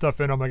a lot of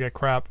stuff in them, I get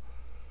crap.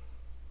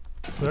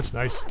 So that's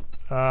nice.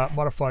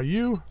 Modify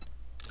you.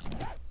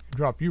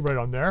 Drop you right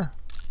on there.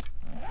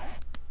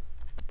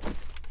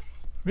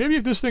 Maybe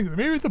if this thing...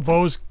 Maybe if the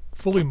bow's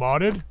fully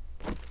modded,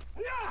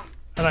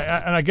 and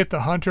I get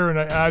the hunter and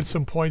I add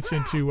some points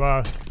into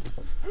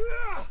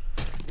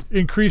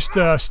increased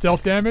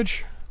stealth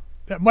damage.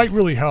 That might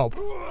really help.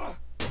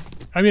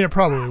 I mean, it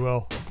probably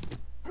will.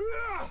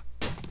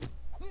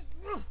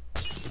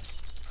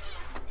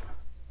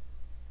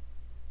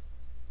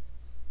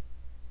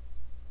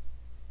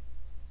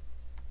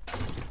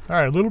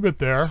 Alright, a little bit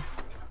there.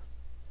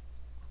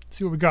 Let's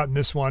see what we got in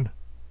this one.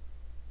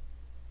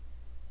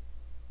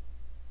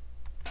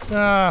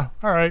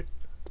 Alright.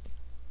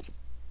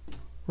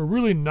 We're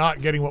really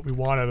not getting what we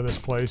want out of this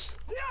place.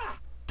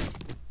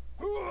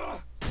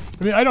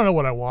 I mean, I don't know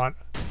what I want.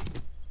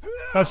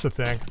 That's the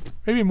thing.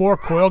 Maybe more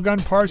coil gun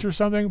parts or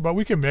something, but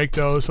we can make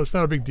those, so it's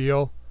not a big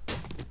deal.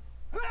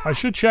 I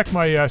should check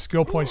my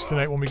skill points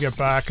tonight when we get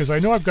back, because I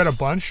know I've got a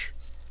bunch.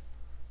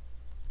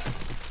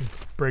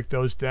 Break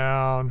those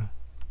down.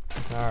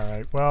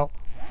 Alright, well.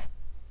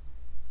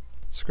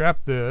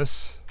 Scrap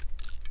this.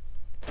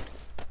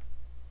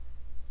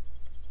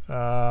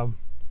 I'll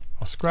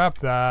scrap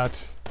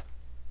that.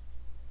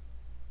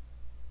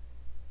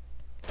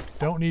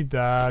 Don't need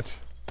that.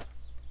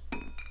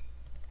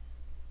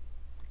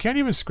 Can't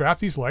even scrap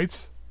these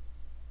lights.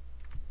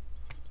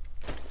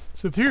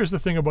 So here's the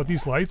thing about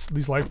these lights,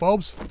 these light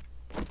bulbs.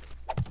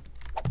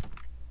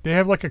 They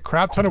have like a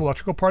crap ton of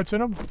electrical parts in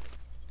them.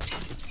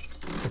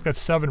 Like that's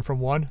 7 from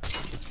 1.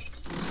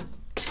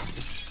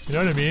 You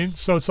know what I mean?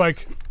 So it's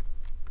like,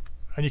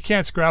 and you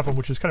can't scrap them,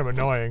 which is kind of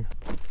annoying.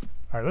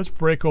 Alright, let's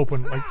break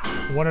open like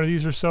one of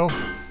these or so.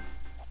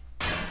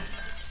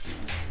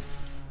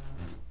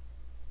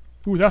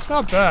 Ooh, that's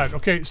not bad.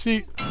 Okay,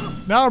 see,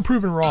 now I'm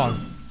proven wrong.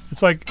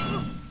 It's like,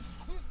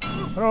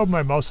 I don't open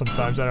my mouse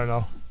sometimes, I don't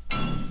know.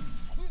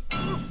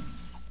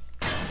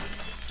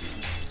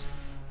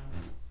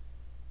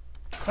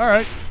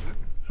 Alright.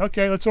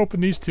 Okay, let's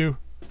open these two.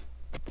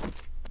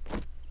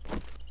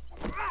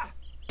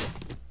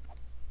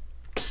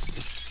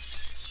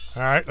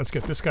 Alright, let's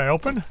get this guy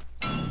open.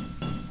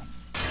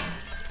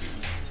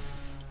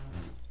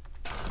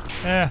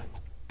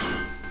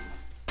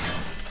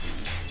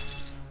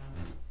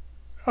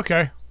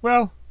 Okay,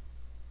 well.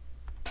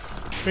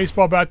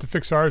 Baseball bat to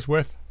fix ours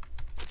with.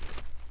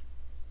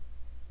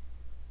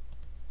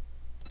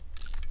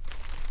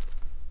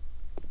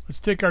 Let's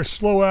take our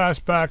slow ass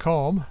back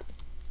home.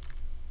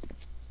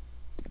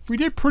 We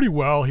did pretty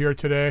well here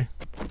today.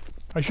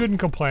 I shouldn't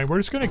complain. We're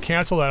just going to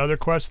cancel that other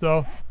quest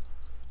though.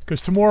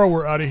 Because tomorrow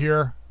we're out of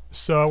here.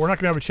 So we're not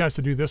going to have a chance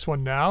to do this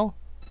one now.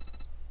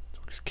 So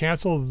just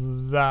cancel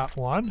that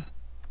one.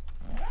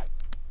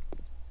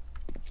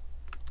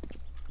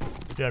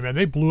 Yeah, man,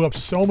 they blew up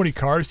so many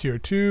cars here.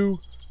 2,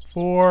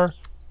 4,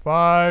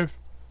 5,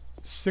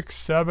 6,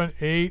 7,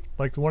 8.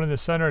 Like the one in the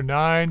center,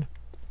 9.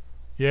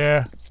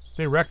 Yeah,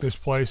 they wrecked this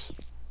place.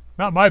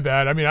 Not my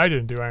bad. I mean, I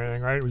didn't do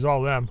anything, right? It was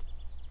all them.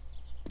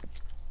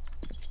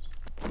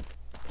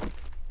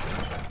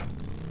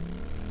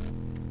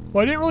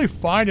 Well, I didn't really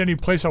find any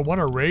place I want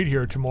to raid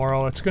here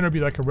tomorrow. It's going to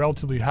be like a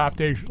relatively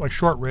half-day, like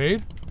short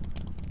raid.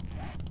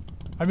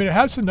 I mean, it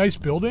has some nice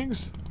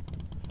buildings.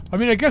 I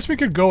mean, I guess we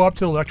could go up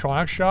to the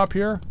electronics shop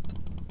here.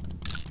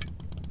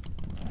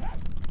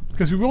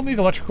 Because we will need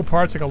electrical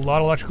parts, like a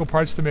lot of electrical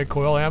parts to make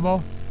coil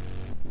ammo.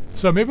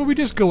 So maybe we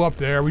just go up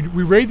there. We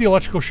raid the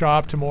electrical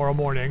shop tomorrow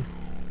morning.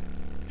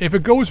 If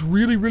it goes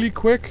really, really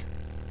quick,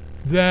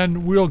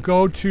 then we'll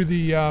go to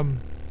the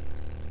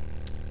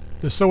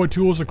SOA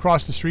tools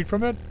across the street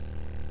from it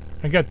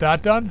and get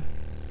that done.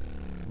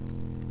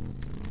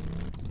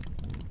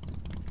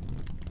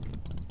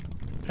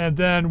 And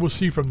then we'll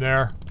see from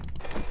there.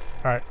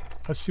 Alright,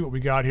 let's see what we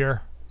got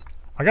here.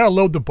 I gotta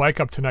load the bike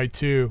up tonight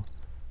too.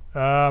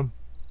 Stuff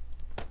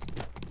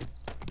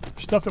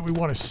that we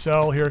want to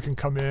sell here can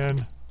come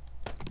in.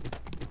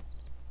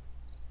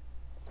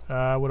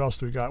 What else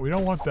do we got? We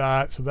don't want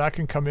that, so that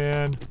can come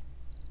in.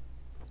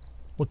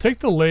 We'll take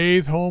the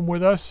lathe home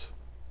with us.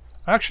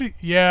 Actually,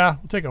 yeah,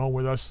 we'll take it home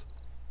with us.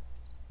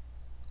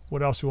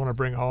 What else do we want to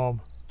bring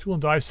home? Tool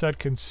and die set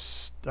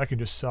I can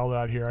just sell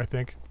that here, I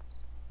think.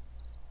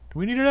 Do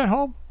we need it at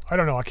home? I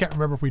don't know. I can't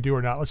remember if we do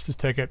or not. Let's just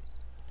take it.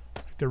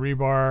 Take the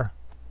rebar.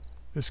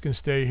 This can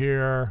stay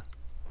here.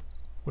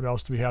 What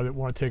else do we have that we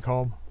want to take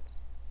home?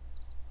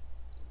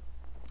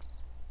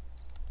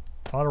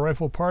 Auto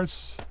rifle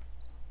parts.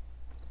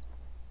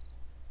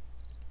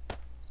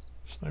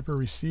 Sniper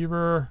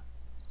receiver.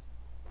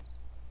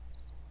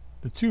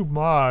 The 2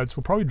 mods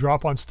will probably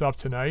drop on stuff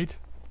tonight.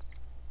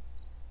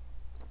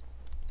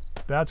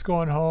 That's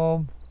going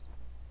home.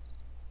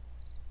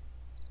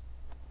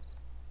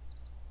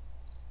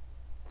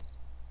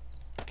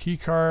 Key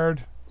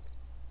card.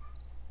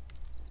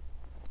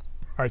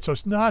 Alright, so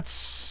it's not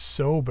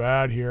so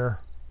bad here.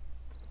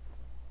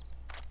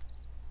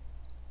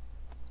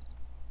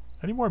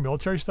 Any more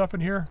military stuff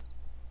in here?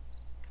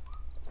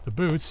 The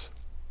boots.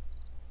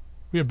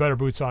 We have better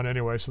boots on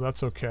anyway, so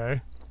that's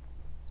okay.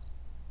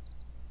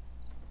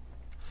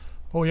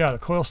 Oh yeah, the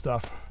coil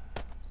stuff.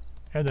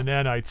 And the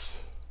nanites.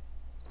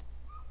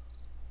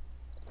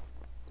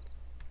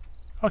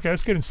 Okay,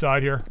 let's get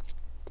inside here.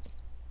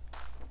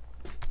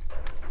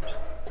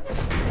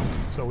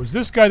 So it was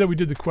this guy that we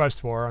did the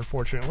quest for,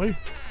 unfortunately.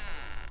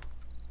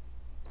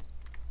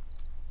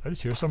 I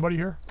just hear somebody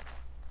here?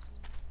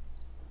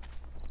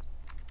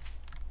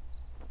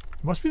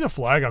 It must be the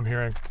flag I'm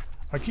hearing.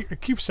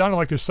 It keeps sounding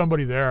like there's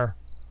somebody there.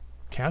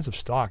 Cans of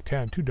stock,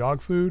 10. 2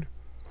 dog food.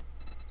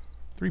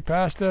 3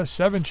 pasta,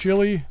 7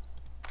 chili.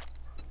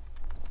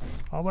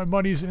 All my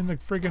money's in the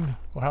friggin'...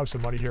 We'll have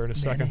some money here in a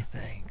second. Many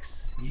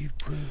thanks. You've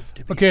proved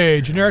to be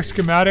Okay, generic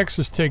schematics.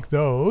 Let's take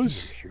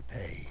those. Here's your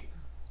pay.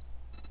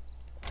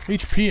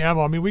 HP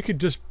ammo. I mean, we could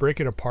just break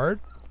it apart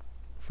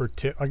for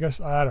tip. I guess,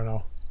 I don't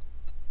know.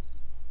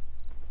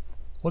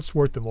 What's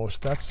worth the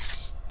most?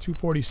 That's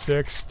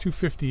 246,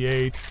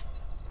 258.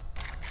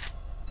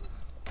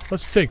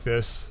 Let's take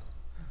this.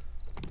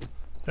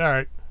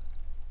 Alright.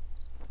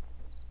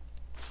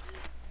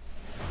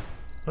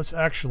 Let's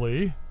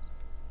actually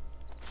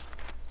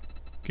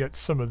get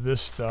some of this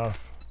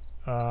stuff.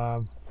 Buy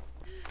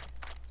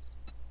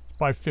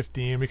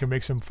 15. We can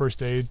make some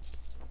first aid.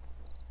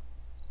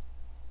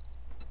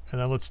 And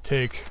then let's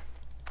take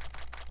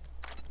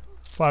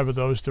 5 of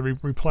those to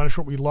replenish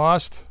what we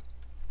lost.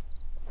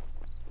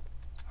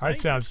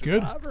 Alright, sounds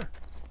good.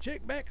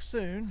 Check back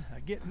soon. I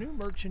get new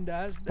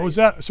merchandise daily. What was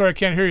that? Sorry, I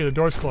can't hear you. The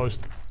door's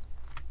closed.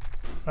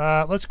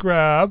 Let's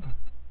grab...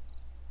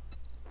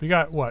 We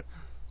got what?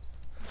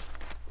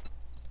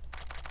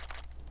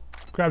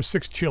 Grab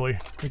 6 chili.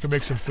 We can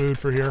make some food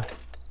for here.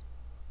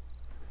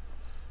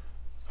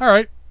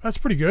 Alright, that's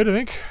pretty good, I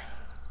think.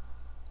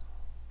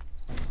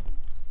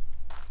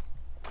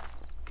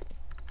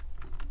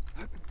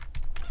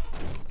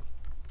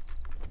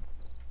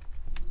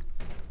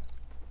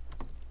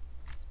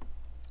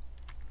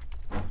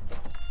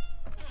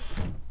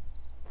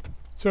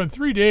 So in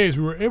 3 days,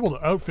 we were able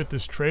to outfit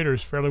this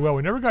traders fairly well.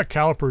 We never got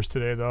calipers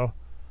today, though.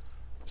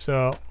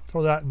 So,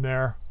 throw that in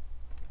there.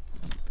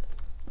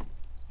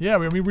 Yeah,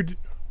 I mean,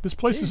 this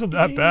place isn't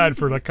that bad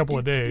for like a couple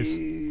of days. I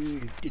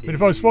mean,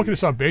 if I was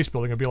focused on base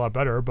building, it'd be a lot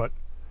better, but...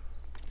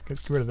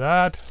 Get rid of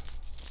that.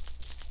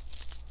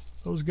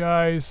 Those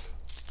guys.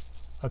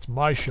 That's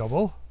my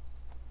shovel.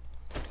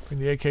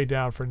 Bring the AK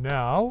down for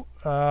now.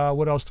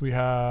 What else do we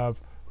have?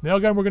 Nail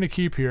gun we're going to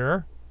keep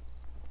here.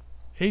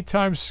 8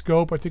 times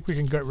scope, I think we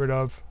can get rid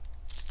of.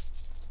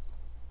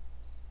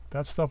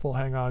 That stuff we'll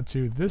hang on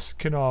to. This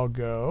can all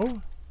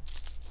go.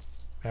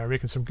 And we're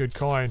making some good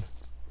coin.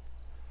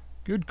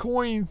 Good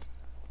coin.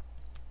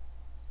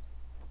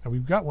 And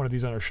we've got one of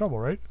these on our shovel,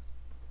 right?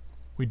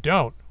 We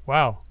don't.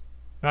 Wow.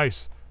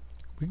 Nice.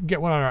 We can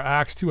get one on our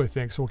axe too, I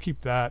think, so we'll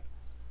keep that.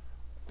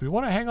 Do we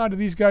want to hang on to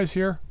these guys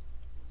here?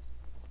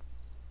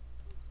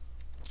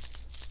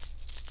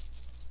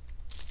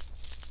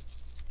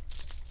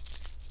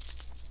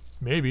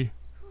 Maybe.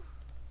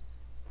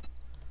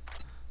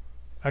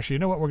 Actually, you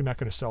know what? We're not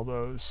going to sell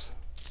those.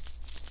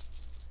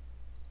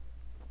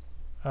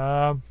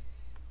 Yeah,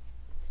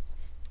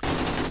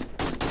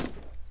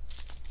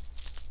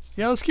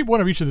 let's keep one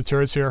of each of the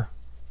turrets here.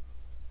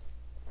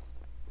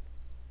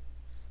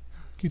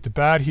 Keep the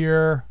bat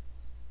here.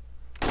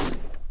 I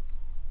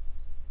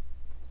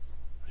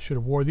should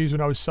have wore these when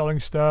I was selling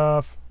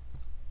stuff.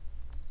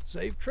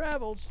 Safe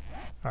travels.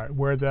 Alright,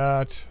 wear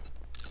that.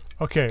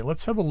 Okay,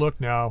 let's have a look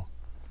now.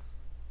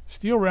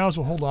 Steel rounds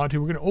we'll hold on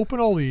to. We're going to open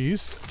all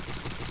these.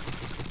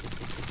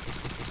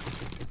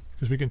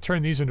 Because we can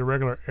turn these into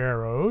regular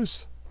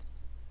arrows.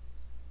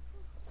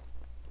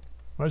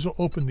 Might as well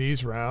open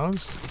these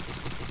rounds.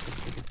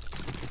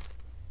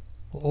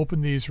 We'll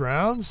open these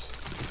rounds.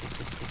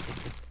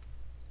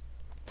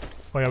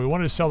 Oh yeah, we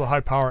wanted to sell the high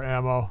power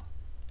ammo.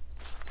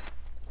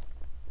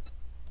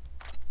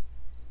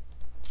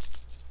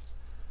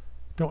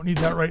 Don't need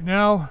that right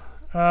now.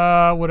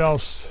 What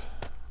else?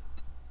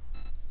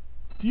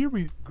 Do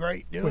you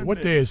Great doing Wait,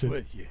 what day is it?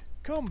 with you.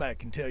 Come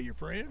back and tell your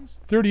friends.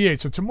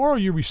 38. So tomorrow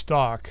you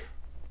restock.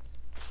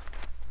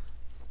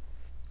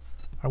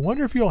 I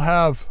wonder if you'll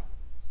have...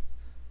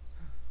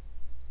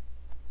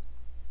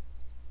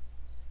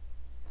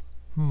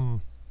 I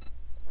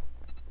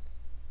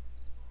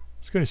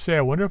was going to say,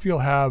 I wonder if you'll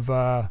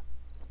have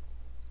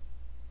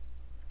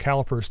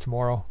calipers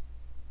tomorrow.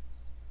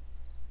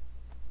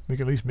 We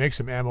can at least make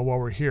some ammo while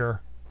we're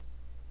here.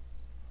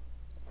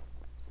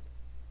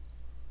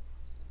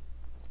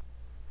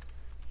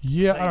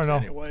 Yeah, I don't know.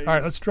 Anyways. All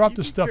right, let's drop You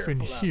the be stuff in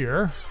careful out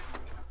here.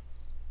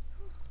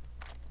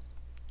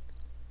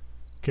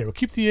 Okay, we'll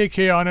keep the AK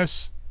on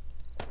us.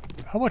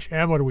 How much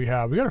ammo do we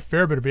have? We got a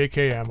fair bit of AK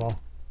ammo.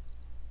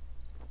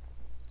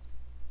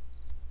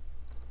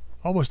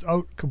 Almost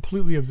out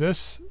completely of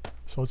this,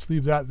 so let's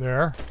leave that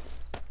there.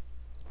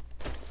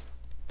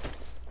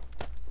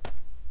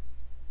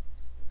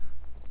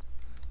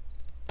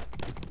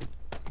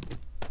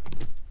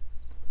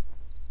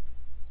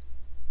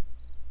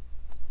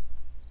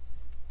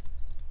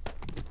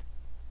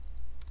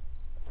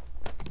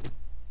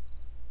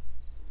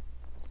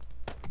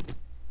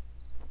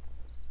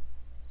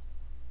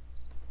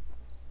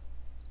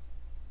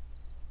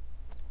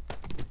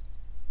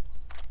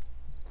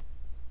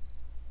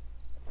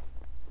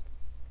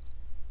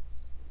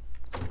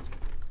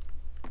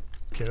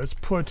 Okay, let's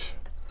put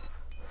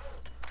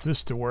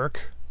this to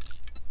work.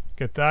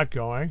 Get that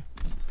going.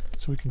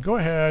 So we can go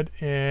ahead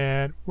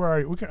and where are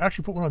you? We can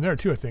actually put one on there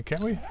too, I think,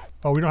 can't we?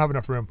 Oh, we don't have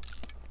enough room.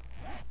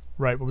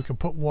 Right, but we can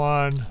put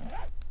one,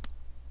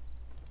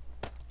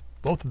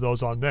 both of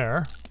those on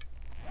there.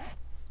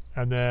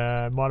 And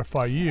then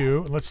modify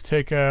you. And let's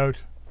take out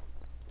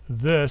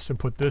this and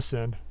put this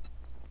in.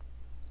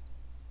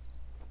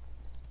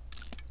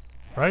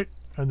 Right?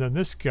 And then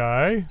this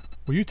guy,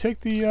 will you take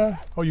the,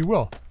 oh, you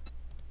will.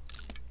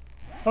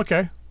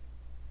 Okay.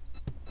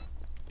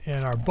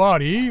 And our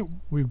body,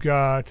 we've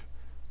got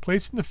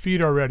plates in the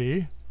feet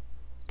already.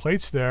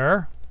 Plates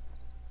there.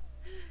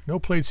 No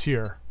plates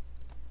here.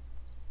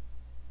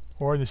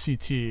 Or in the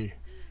CT.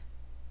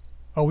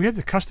 Oh, we had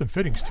the custom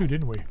fittings too,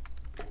 didn't we?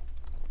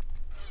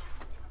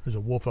 There's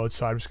a wolf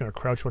outside. I'm just going to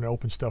crouch when I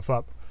open stuff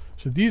up.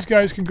 So these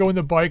guys can go in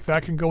the bike.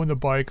 That can go in the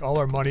bike. All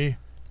our money.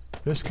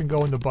 This can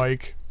go in the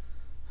bike.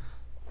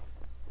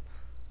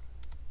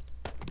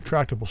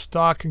 Retractable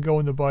stock can go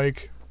in the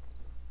bike.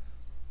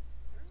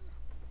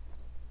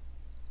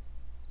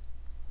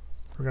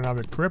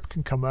 Ergonomic grip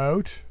can come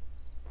out.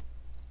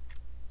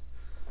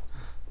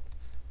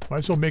 Might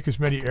as well make as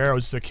many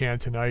arrows as I can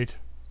tonight.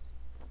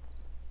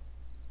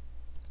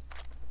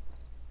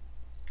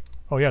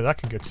 Oh yeah, that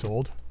can get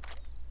sold.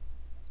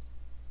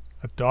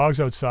 That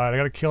dog's outside. I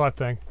gotta kill that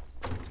thing.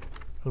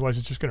 Otherwise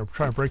it's just gonna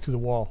try and break through the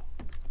wall.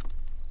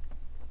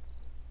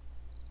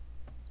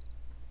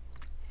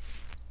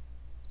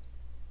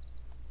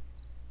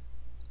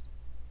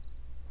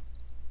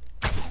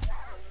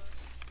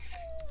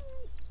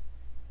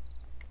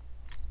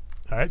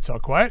 Alright, it's all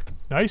quiet.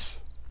 Nice.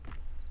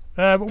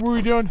 What were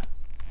we doing?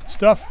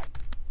 Stuff.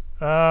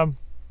 So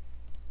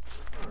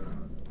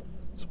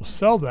we'll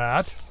sell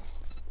that.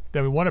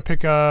 Then we want to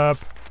pick up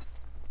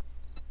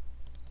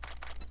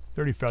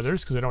 30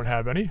 feathers because I don't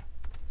have any.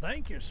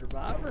 Thank you,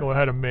 Survivor. Go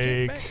ahead and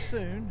make Check back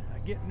soon. I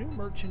get new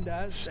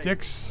merchandise.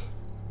 sticks.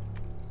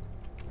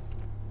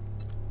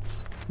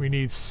 We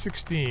need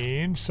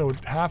 16, so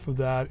half of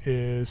that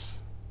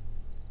is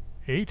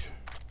 8.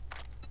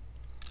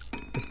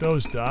 Get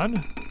those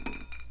done.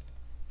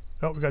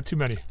 Oh, we got too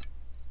many.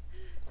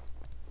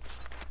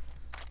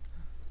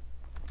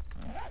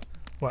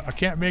 What? I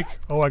can't make...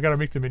 Oh, I gotta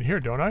make them in here,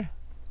 don't I?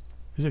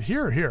 Is it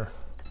here or here?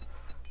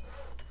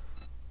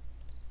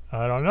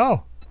 I don't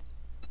know.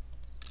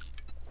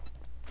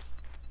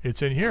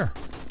 It's in here.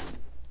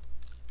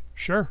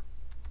 Sure.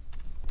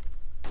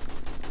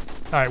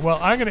 Alright, well,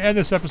 I'm gonna end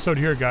this episode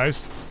here,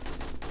 guys.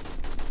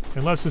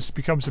 Unless this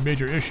becomes a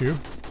major issue.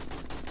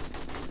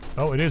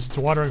 Oh, it is. It's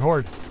a wandering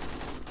horde.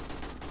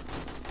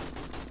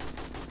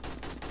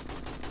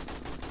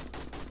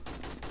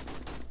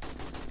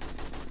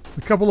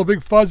 A couple of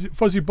big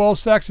fuzzy ball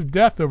sacks of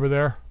death over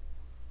there.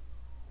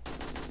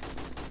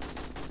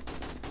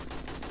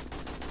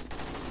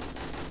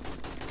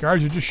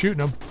 Guards are just shooting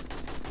them.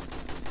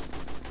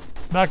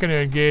 Not going to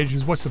engage,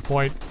 because what's the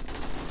point?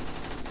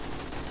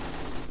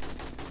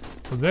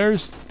 So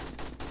there's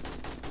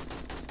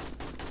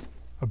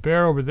a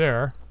bear over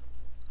there.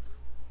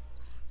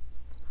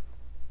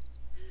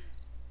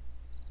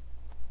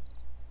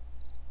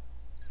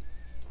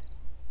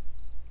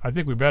 I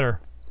think we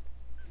better.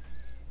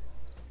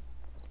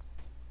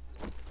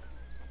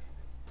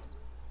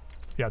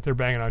 Yeah, they're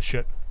banging on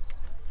shit.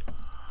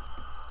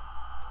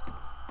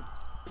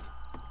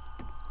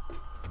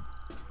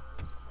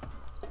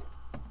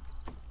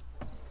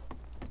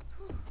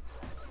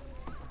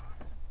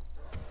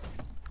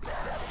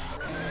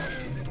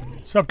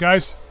 What's up,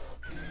 guys?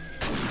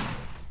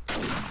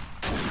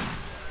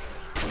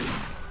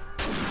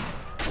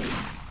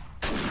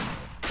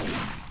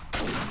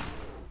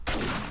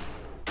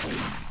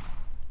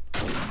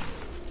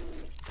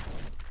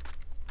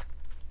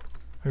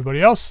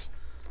 Anybody else?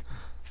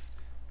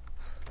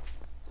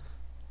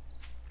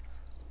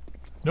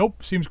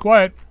 Nope, seems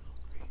quiet.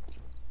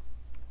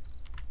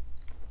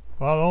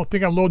 Well, I don't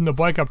think I'm loading the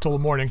bike up till the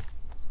morning.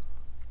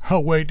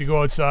 I'll wait to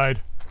go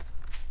outside.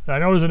 I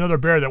know there's another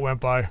bear that went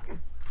by.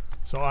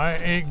 So I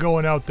ain't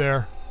going out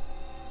there.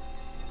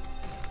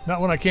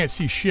 Not when I can't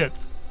see shit.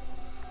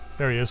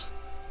 There he is.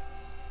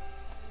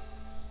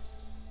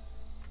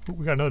 Ooh,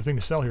 we got another thing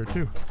to sell here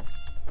too.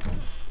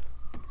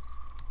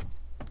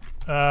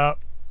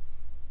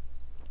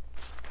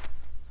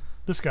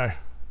 This guy.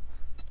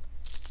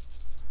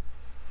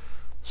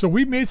 So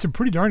we made some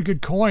pretty darn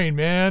good coin,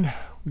 man.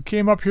 We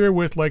came up here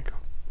with like,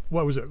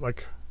 what was it,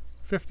 like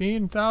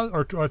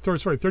 15,000 or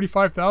sorry,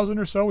 35,000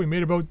 or so. We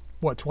made about,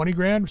 what, 20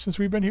 grand since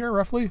we've been here,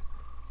 roughly?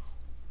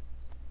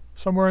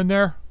 Somewhere in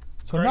there.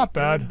 So Great, not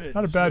bad.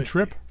 Not a bad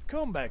trip.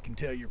 Come back and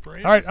tell your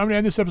friends. All right, I'm going to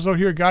end this episode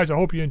here, guys. I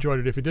hope you enjoyed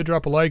it. If you did,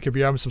 drop a like. If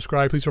you haven't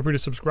subscribed, please feel free to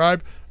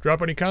subscribe.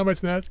 Drop any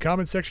comments in that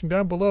comment section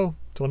down below.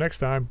 Till next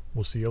time,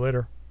 we'll see you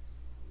later.